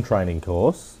a long training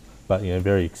course, but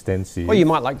very extensive. Or you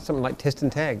might like something like test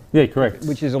and tag. Yeah, correct.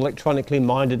 Which is electronically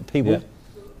minded people.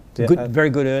 Yeah. Very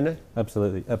good earner.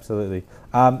 Absolutely.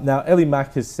 Now, Ellie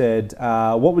Mack has said,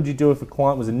 what would you do if a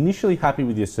client was initially happy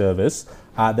with your service,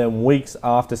 then weeks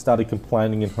after started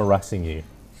complaining and harassing you?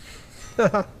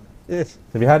 Yes.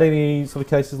 Have you had any sort of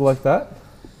cases like that?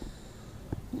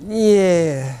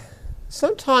 Yeah.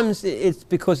 Sometimes it's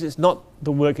because it's not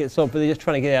the work itself, but they're just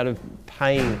trying to get out of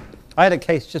pain. I had a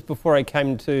case just before I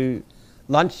came to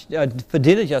lunch, for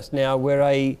dinner just now, where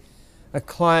a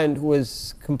client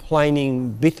was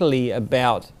complaining bitterly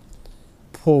about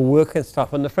poor work and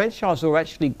stuff, and the franchisor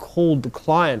actually called the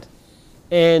client,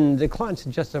 and the client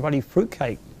said just a bloody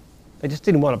fruitcake. They just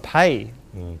didn't want to pay.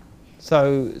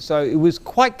 So it was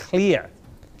quite clear.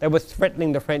 They were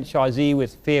threatening the franchisee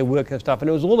with fair work and stuff, and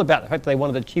it was all about the fact that they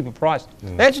wanted a cheaper price.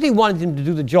 They actually wanted him to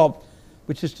do the job,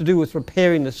 which is to do with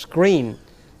repairing the screen,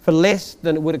 for less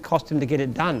than it would have cost him to get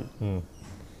it done.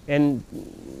 And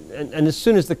as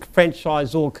soon as the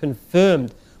franchisor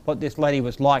confirmed what this lady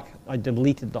was like, I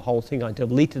deleted the whole thing. I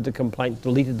deleted the complaint,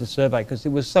 deleted the survey, because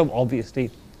it was so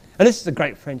obviously. And this is a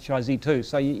great franchisee too,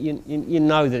 so you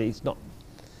know that he's not.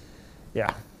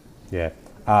 Yeah. Yeah.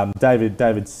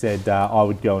 David said, I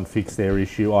would go and fix their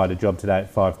issue. I had a job today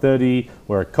at 5:30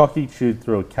 where a cocky chewed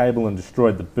through a cable and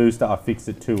destroyed the booster. I fixed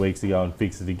it 2 weeks ago and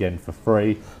fixed it again for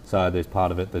free. So there's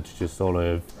part of it that's just sort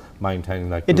of maintaining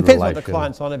that good It depends relation. what the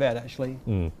client's on about, actually.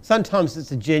 Sometimes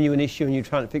it's a genuine issue and you're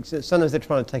trying to fix it. Sometimes they're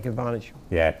trying to take advantage.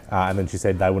 Yeah, and then she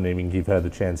said they wouldn't even give her the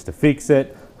chance to fix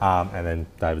it. And then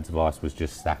David's advice was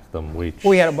just sack them, which...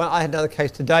 I had another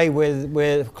case today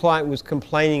where the client was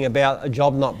complaining about a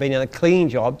job not being a cleaning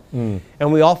job,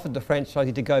 and we offered the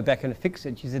franchisee to go back and fix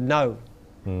it. She said no.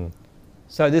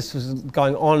 So this was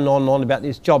going on and on and on about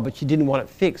this job, but she didn't want it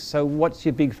fixed. So what's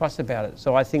your big fuss about it?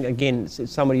 So I think, again,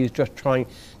 it's somebody who's just trying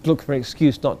to look for an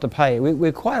excuse not to pay.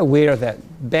 We're quite aware of that.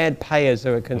 Bad payers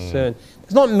are a concern.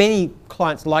 There's not many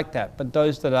clients like that, but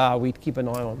those that are, we keep an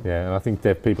eye on. Yeah, and I think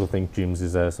that people think Jim's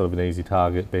is a sort of an easy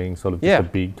target, being sort of just a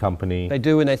big company. They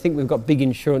do, and they think we've got big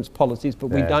insurance policies, but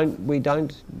we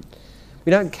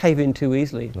don't cave in too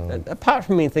easily. Apart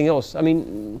from anything else, I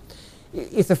mean,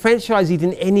 if the franchisee is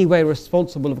in any way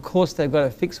responsible, of course they've got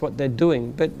to fix what they're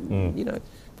doing. But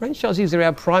franchisees are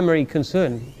our primary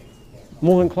concern,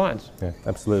 more than clients. Yeah,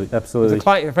 absolutely. If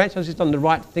the franchisee's done the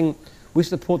right thing, we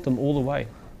support them all the way.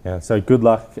 Yeah, so good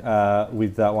luck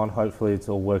with that one. Hopefully it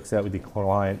all works out with your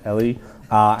client, Ellie.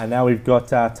 And now we've got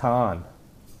Tan. Tan?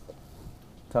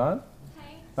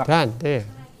 Hi. Tan, there.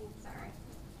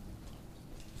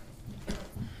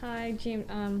 Hi, Jim.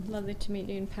 Lovely to meet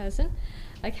you in person.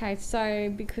 Okay,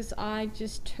 so because I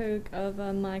just took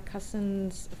over my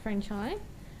cousin's franchise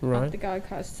at the Gold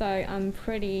Coast, so I'm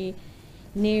pretty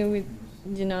new with,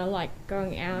 like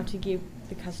going out to give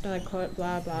the customer a quote,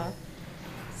 blah, blah.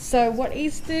 So what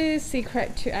is the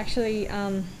secret to actually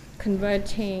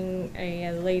converting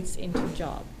leads into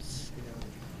jobs?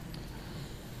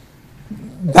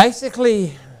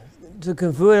 Basically, to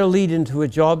convert a lead into a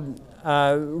job,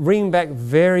 ring back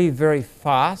very, very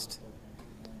fast.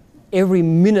 Every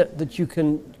minute that you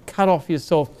can cut off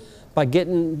yourself by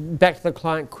getting back to the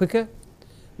client quicker,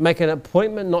 make an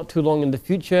appointment not too long in the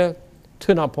future,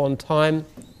 turn up on time,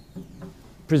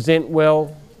 present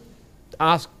well,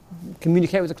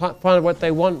 communicate with the client, find out what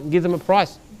they want, give them a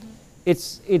price.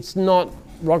 It's not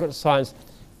rocket science.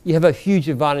 You have a huge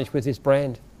advantage with this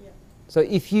brand. So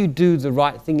if you do the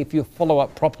right thing, if you follow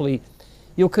up properly,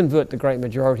 you'll convert the great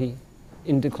majority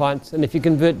into clients. And if you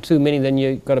convert too many, then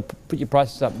you've got to put your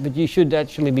prices up. But you should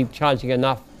actually be charging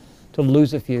enough to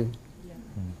lose a few.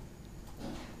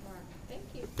 Thank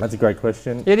you. That's a great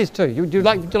question. It is too. Would you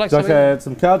like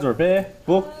some cards or a bear?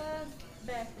 Book?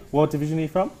 Bear. What division are you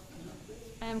from?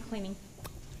 I am cleaning.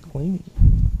 Cleaning.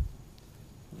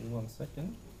 1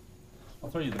 second.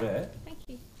 I'll throw you the bear. Thank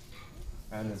you.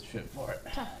 And there's a shirt for it.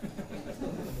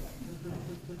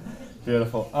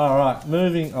 Beautiful. All right,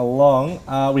 moving along.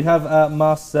 We have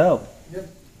Marcel. Yep.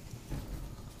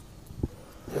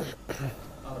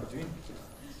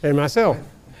 Hey, Marcel.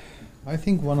 I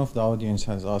think one of the audience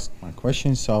has asked my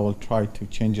question, so I will try to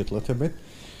change it a little bit.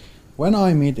 When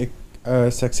I meet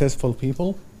successful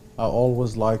people are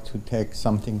always like to take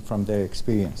something from their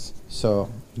experience. So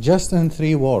just in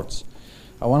 3 words,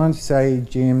 I want to say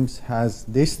James has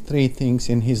these 3 things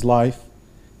in his life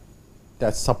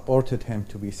that supported him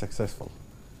to be successful.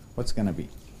 What's going to be?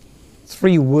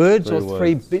 3 words Three or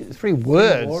words. 3 3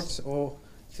 words? words or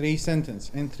 3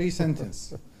 sentences. In 3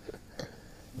 sentences.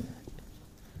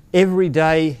 Every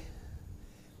day,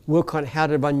 work on how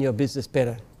to run your business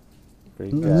better.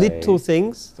 Little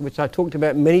things, which I talked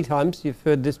about many times, you've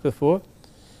heard this before.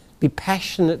 Be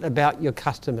passionate about your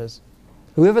customers,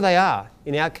 whoever they are.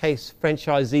 In our case,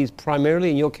 franchisees primarily,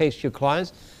 in your case, your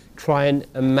clients. Try and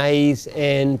amaze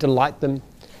and delight them,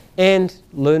 and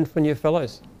learn from your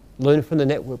fellows. Learn from the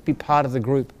network, be part of the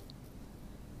group.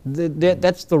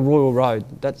 That's the Royal Road.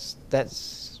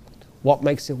 That's what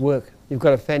makes it work. You've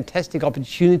got a fantastic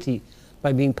opportunity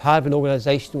by being part of an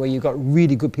organisation where you've got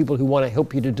really good people who want to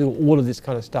help you to do all of this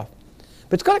kind of stuff.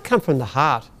 But it's got to come from the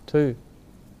heart too.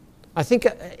 I think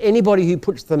anybody who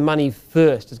puts the money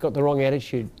first has got the wrong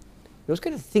attitude. You've always got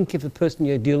to think of the person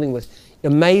you're dealing with,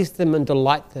 amaze them and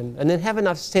delight them, and then have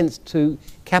enough sense to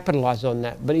capitalise on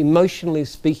that. But emotionally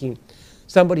speaking,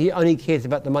 somebody who only cares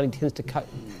about the money tends to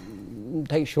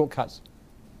take shortcuts.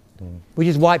 Which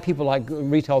is why people like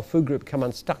Retail Food Group come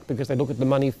unstuck, because they look at the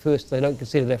money first, they don't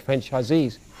consider their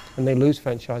franchisees, and they lose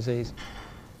franchisees.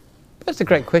 But that's a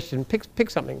great question.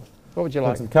 Pick something. What would you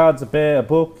like? Some cards, a bear, a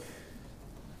book.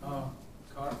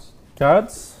 Cards.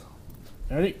 Cards?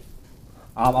 Ready?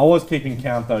 I was keeping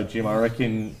count though, Jim. I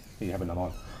reckon... Here, you have another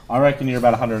one. I reckon you're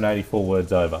about 184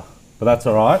 words over. But that's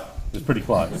all right. It was pretty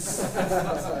close.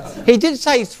 He did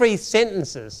say 3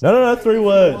 sentences. No, 3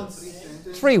 words.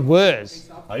 3 words.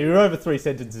 Oh, you're over 3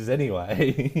 sentences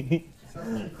anyway.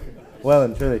 Well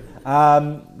and truly.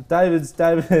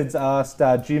 David's asked,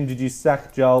 Jim, did you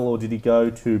sack Joel or did he go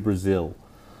to Brazil?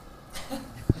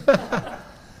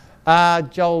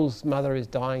 Joel's mother is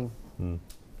dying.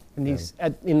 And he's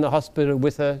in the hospital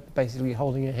with her, basically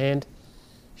holding her hand.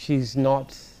 She's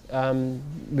not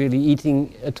really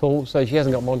eating at all, so she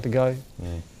hasn't got long to go.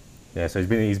 Yeah, so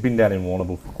he's been down in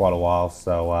Warrnambool for quite a while.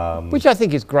 So which I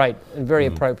think is great and very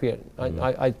appropriate.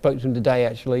 I spoke to him today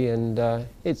actually, and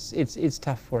it's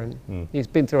tough for him. He's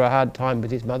been through a hard time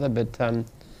with his mother, but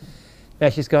now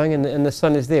she's going, and the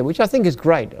son is there, which I think is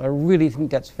great. I really think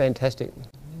that's fantastic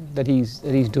that he's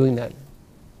doing that.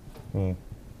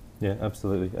 Yeah,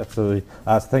 absolutely. So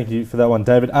thank you for that one,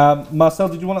 David. Marcel,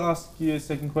 did you want to ask your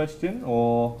second question,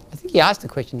 or? I think he asked a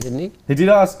question, didn't he? He did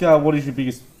ask, what is your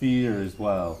biggest fear as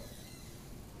well?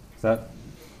 Is that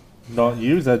not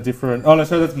you? Is that different? Oh no,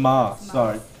 sorry, that's Mars.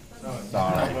 Sorry. They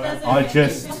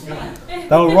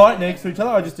were right next to each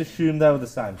other. I just assumed they were the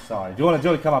same. Sorry. Do you want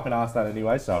to come up and ask that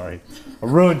anyway? Sorry. I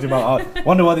ruined your I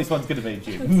wonder what this one's going to be,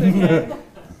 Jim. Okay.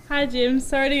 Hi, Jim.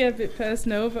 Sorry to get a bit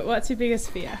personal, but what's your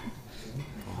biggest fear?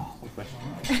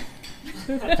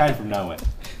 Came from nowhere.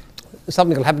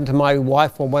 Something will happen to my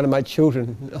wife or one of my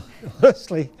children.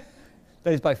 Honestly,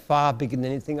 that is by far bigger than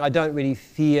anything. I don't really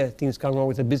fear things going wrong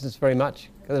with the business very much,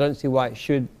 because I don't see why it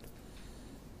should.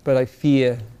 But I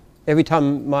fear every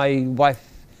time my wife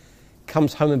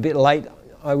comes home a bit late,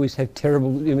 I always have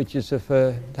terrible images of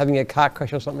her having a car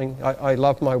crash or something. I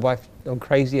love my wife. I'm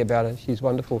crazy about her. She's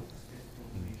wonderful.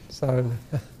 So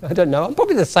I don't know. I'm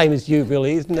probably the same as you,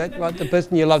 really, isn't that right? The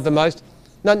person you love the most.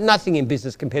 No, nothing in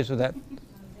business compares with that.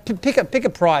 Pick a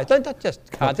prize. Don't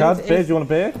just cards. Cards, bears. You want a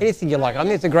bear? Anything you like. I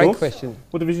mean, it's a great question.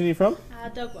 What division are you from?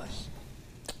 Dog wash.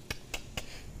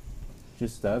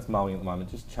 Just it's mowing at the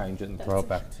moment. Just change it and throw it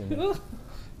back to me. I'm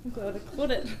glad I caught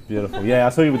it. Beautiful. Yeah, I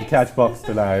saw you with the catch box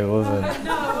today. It wasn't.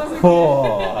 No, it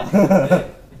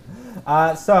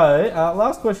wasn't.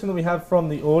 Last question that we have from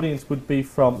the audience would be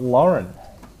from Lauren.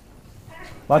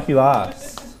 Lucky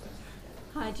last.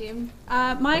 Hi, Jim.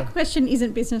 My question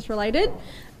isn't business related,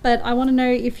 but I want to know,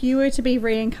 if you were to be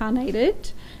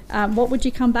reincarnated, what would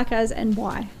you come back as and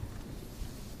why?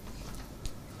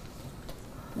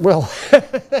 Well,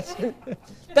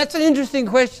 that's an interesting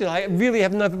question. I really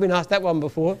have never been asked that one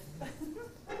before.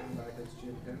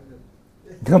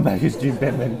 Come back as Jim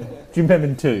Penman. Jim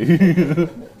Penman 2.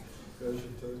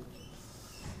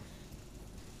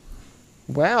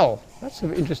 Wow, that's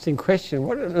an interesting question.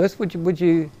 What on earth would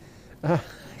you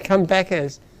come back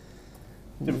as?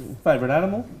 Your favourite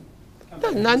animal?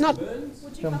 No, not.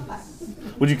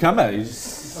 Would you come back?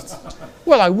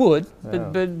 Well, I would,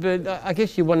 but I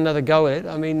guess you want another go at it.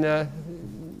 I mean,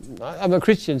 I'm a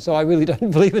Christian, so I really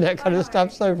don't believe in that kind of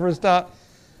stuff. So for a start,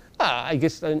 I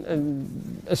guess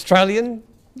an Australian.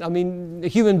 I mean, a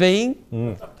human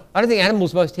being. I don't think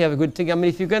animals mostly have a good thing. I mean,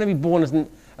 if you're going to be born as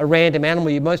a a random animal,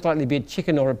 you'd most likely be a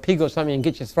chicken or a pig or something and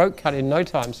get your throat cut in no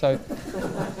time. So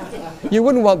you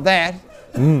wouldn't want that.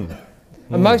 And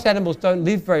most animals don't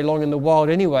live very long in the wild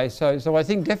anyway. So I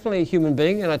think definitely a human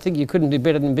being, and I think you couldn't do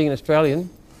better than being an Australian.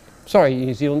 Sorry,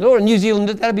 New Zealander, or a New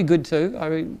Zealander, that'd be good too. I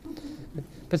mean,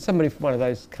 but somebody from one of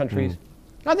those countries.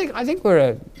 I think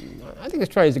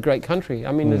Australia's a great country.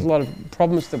 I mean, there's a lot of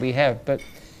problems that we have, but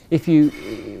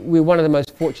we're one of the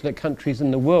most fortunate countries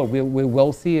in the world. We're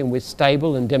wealthy and we're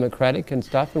stable and democratic and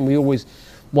stuff, and we always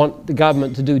want the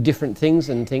government to do different things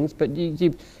and things. But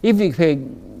even if you compare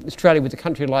Australia with a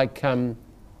country like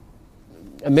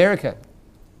America,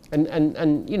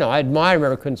 and you know, I admire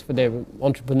Americans for their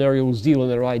entrepreneurial zeal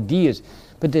and their ideas,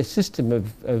 but their system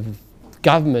of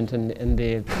government and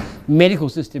their medical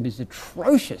system is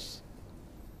atrocious.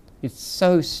 It's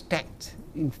so stacked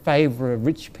in favour of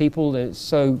rich people, and it's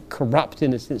so corrupt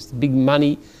in the sense of big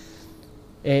money,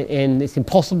 and it's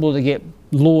impossible to get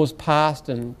laws passed,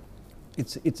 and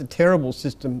it's a terrible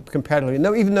system comparatively.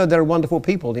 No, even though they're wonderful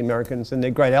people, the Americans, and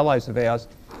they're great allies of ours,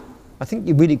 I think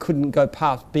you really couldn't go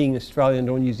past being Australian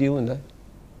or New Zealander,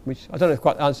 which I don't know if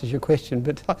quite answers your question,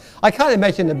 but I can't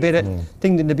imagine a better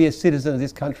thing than to be a citizen of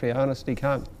this country. I honestly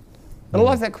can't. And I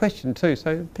like that question too,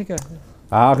 so pick a...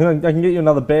 I can get you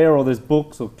another bear, or there's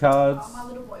books or cards. My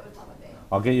little boy would love a bear.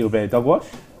 I'll get you a bear. Dog wash?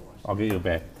 I'll get you a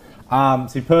bear.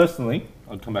 See, personally,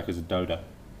 I'd come back as a dodo.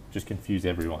 Just confuse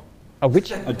everyone. A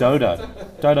which? A dodo.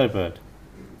 Dodo bird.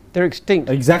 They're extinct.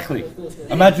 Exactly.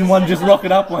 Imagine one just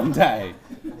rocking up one day.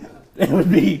 It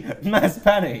would be mass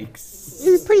panics.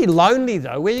 You're pretty lonely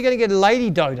though. Where are you going to get a lady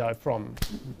dodo from?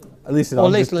 Listen, or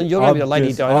Lisa, you're maybe a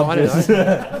lady dodo. I don't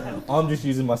know. I'm just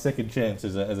using my second chance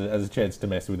as a chance to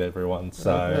mess with everyone.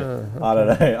 So I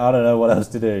don't know what else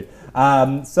to do.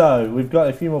 So we've got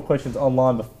a few more questions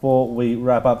online before we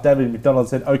wrap up. David McDonald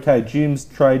said, "Okay, Jim's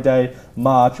trade day,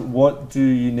 March. What do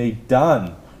you need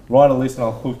done? Write a list and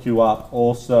I'll hook you up.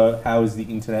 Also, how is the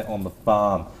internet on the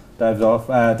farm?"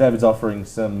 David's offering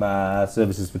some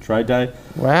services for trade day.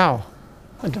 Wow,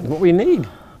 I don't know what we need.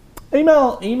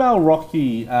 Email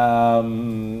Rocky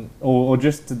or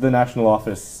just the national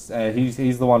office.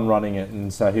 He's the one running it,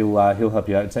 and so he'll help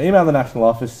you out. So email the national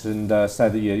office and say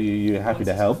that you're happy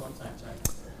to help.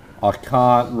 I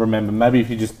can't remember. Maybe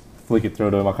if you just flick it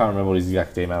through to him. I can't remember what his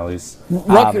exact email is.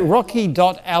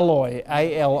 Rocky.alloy,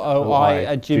 ALOI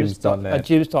at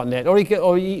jims.net.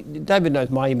 Or David knows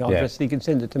my email address, so he can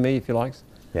send it to me if he likes.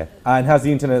 Yeah. And how's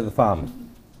the internet at the farm?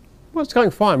 Well, it's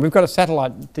going fine. We've got a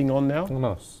satellite thing on now. Oh,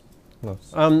 nice.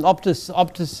 Nice.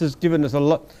 Optus has given us a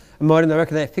modem. They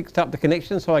reckon they fixed up the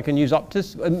connection so I can use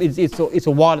Optus. It's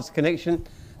a wireless connection,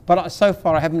 but so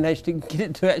far I haven't managed to get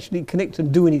it to actually connect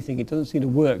and do anything. It doesn't seem to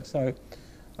work, so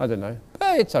I don't know.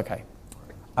 But it's okay.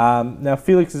 Now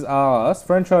Felix has asked,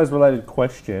 franchise-related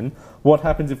question, what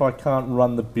happens if I can't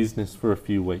run the business for a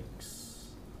few weeks?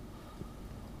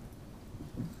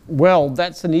 Well,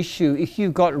 that's an issue. If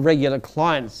you've got regular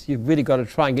clients, you've really got to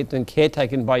try and get them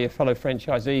caretaken by your fellow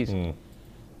franchisees.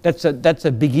 That's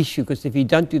a big issue, because if you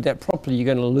don't do that properly,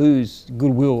 you're going to lose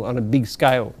goodwill on a big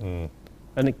scale.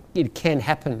 And it can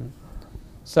happen.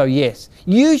 So yes.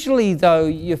 Usually though,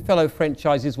 your fellow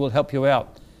franchisees will help you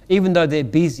out. Even though they're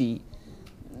busy,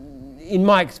 in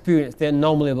my experience, they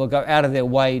normally will go out of their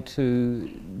way to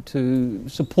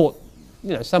support,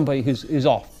 somebody who's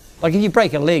off. Like if you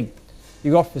break a leg,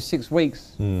 you're off for 6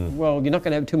 weeks. Well, you're not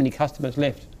going to have too many customers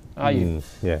left, are you?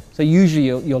 Yeah. So usually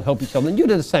you'll help each other, and you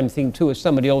do the same thing too. If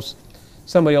somebody else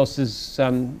is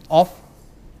off,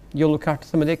 you'll look after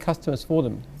some of their customers for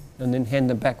them, and then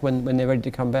hand them back when they're ready to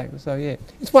come back. So yeah,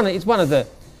 it's one of the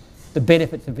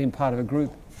benefits of being part of a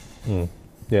group.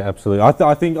 Yeah, absolutely.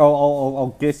 I think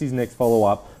I'll guess his next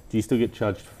follow-up. Do you still get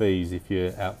charged fees if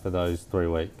you're out for those 3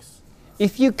 weeks?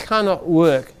 If you cannot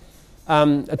work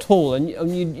at all, and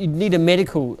you need a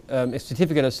medical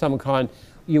certificate of some kind,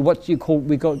 we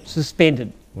got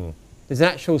suspended. There's an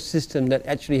actual system that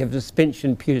actually have a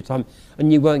suspension period of time,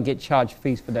 and you won't get charged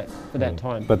fees for that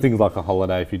time. But things like a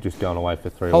holiday, if you're just going away for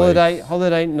 3 weeks.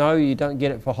 Holiday, no, you don't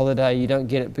get it for holiday. You don't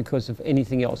get it because of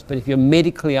anything else. But if you're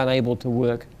medically unable to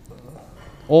work,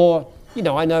 or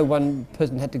I know one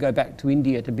person had to go back to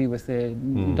India to be with their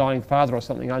dying father or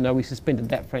something. I know we suspended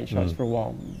that franchise for a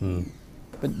while.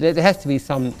 But there has to be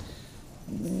some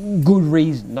good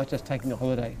reason, not just taking a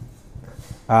holiday.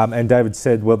 And David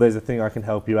said, well, there's a thing I can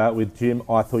help you out with, Jim.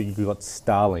 I thought you got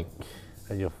Starlink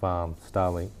at your farm.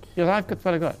 Starlink. Yeah, I've got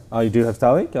what I got. Oh, you do have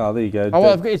Starlink? Oh, there you go. Oh,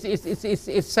 well,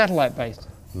 it's satellite based.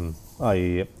 Oh,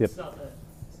 yeah, yep. It's not the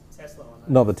Tesla one.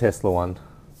 Not the Tesla one.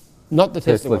 Not the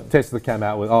Tesla one. Tesla came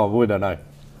out with, we don't know.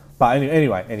 But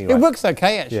anyway. It works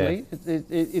okay, actually. Yeah.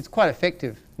 It's quite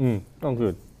effective. Oh,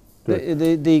 good.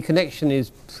 The connection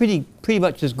is pretty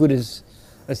much as good as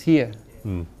here,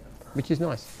 which is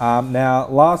nice. Now,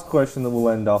 last question that we'll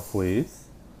end off with,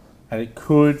 and it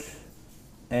could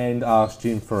end Ask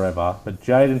Jim forever, but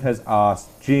Jaden has asked,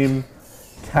 Jim,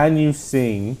 can you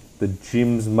sing the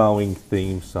Jim's Mowing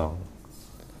theme song?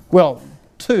 Well,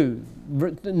 two.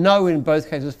 No in both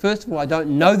cases. First of all, I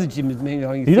don't know the Jim's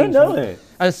Mowing theme You don't know song. it?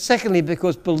 And secondly,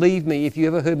 because believe me, if you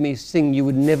ever heard me sing, you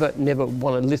would never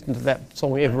want to listen to that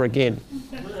song ever again.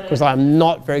 Because I'm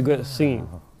not very good at singing.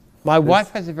 My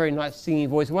wife has a very nice singing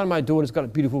voice. One of my daughters got a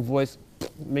beautiful voice.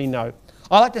 Me, no.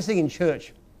 I like to sing in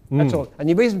church. That's all. And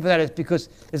the reason for that is because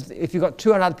if you've got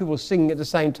 200 other people singing at the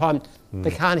same time, they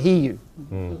can't hear you.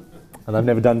 And they've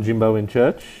never done Jimbo in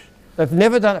church? They've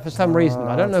never done it for some reason.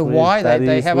 I don't know why.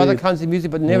 They have other kinds of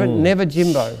music, but never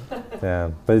Jimbo.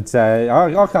 Yeah, but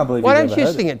I can't believe Why you've don't never you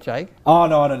heard sing it. it, Jake? Oh,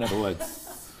 no, I don't know the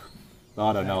words.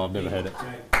 I don't know, I've never heard it.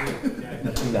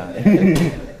 No.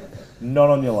 Not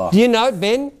on your life. Do you know it,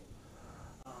 Ben?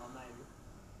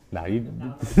 No,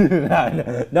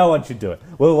 no one should do it.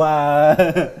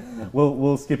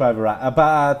 We'll skip over that.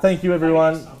 But thank you,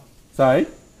 everyone. Sorry?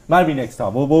 Maybe next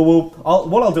time. What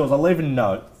I'll do is I'll leave a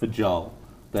note for Joel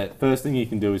that first thing you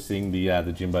can do is sing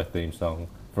the Jimbo theme song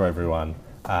for everyone.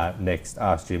 Next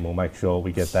Ask Jim, we'll make sure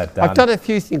we get that done. I've done a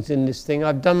few things in this thing.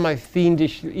 I've done my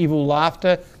fiendish evil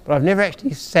laughter, but I've never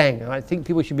actually sang, and I think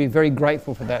people should be very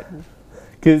grateful for that.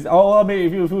 Because I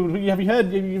mean, have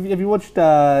you watched?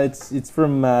 It's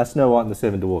from Snow White and the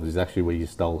Seven Dwarfs. Is actually where you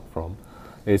stole it from.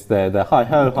 It's the hi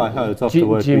ho, it's off to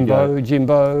work we go.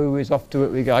 Jimbo is off to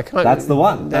work we go. I can't. That's the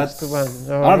one. That's the one.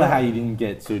 I don't know how you didn't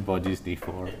get sued by Disney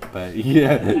for it, but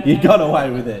yeah, you got away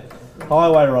with it.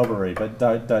 Highway robbery, but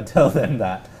don't tell them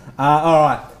that. All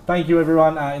right, thank you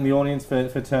everyone in the audience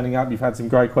for turning up. You've had some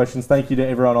great questions. Thank you to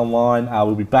everyone online.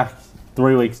 We'll be back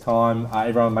 3 weeks' time.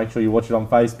 Everyone, make sure you watch it on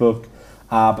Facebook.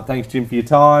 But thanks, Jim, for your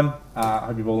time. I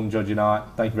hope you've all enjoyed your night.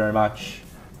 Thank you very much.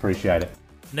 Appreciate it.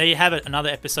 There you have it, another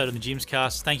episode of the Jim's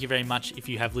Cast. Thank you very much if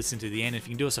you have listened to the end. If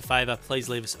you can do us a favour, please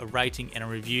leave us a rating and a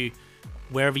review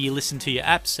wherever you listen to your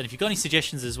apps. And if you've got any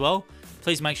suggestions as well,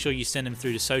 please make sure you send them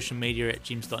through to social media at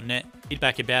jims.net.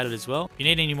 Feedback about it as well. If you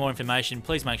need any more information,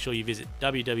 please make sure you visit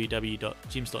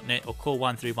www.jims.net or call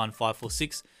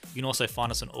 131546. You can also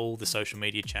find us on all the social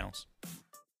media channels.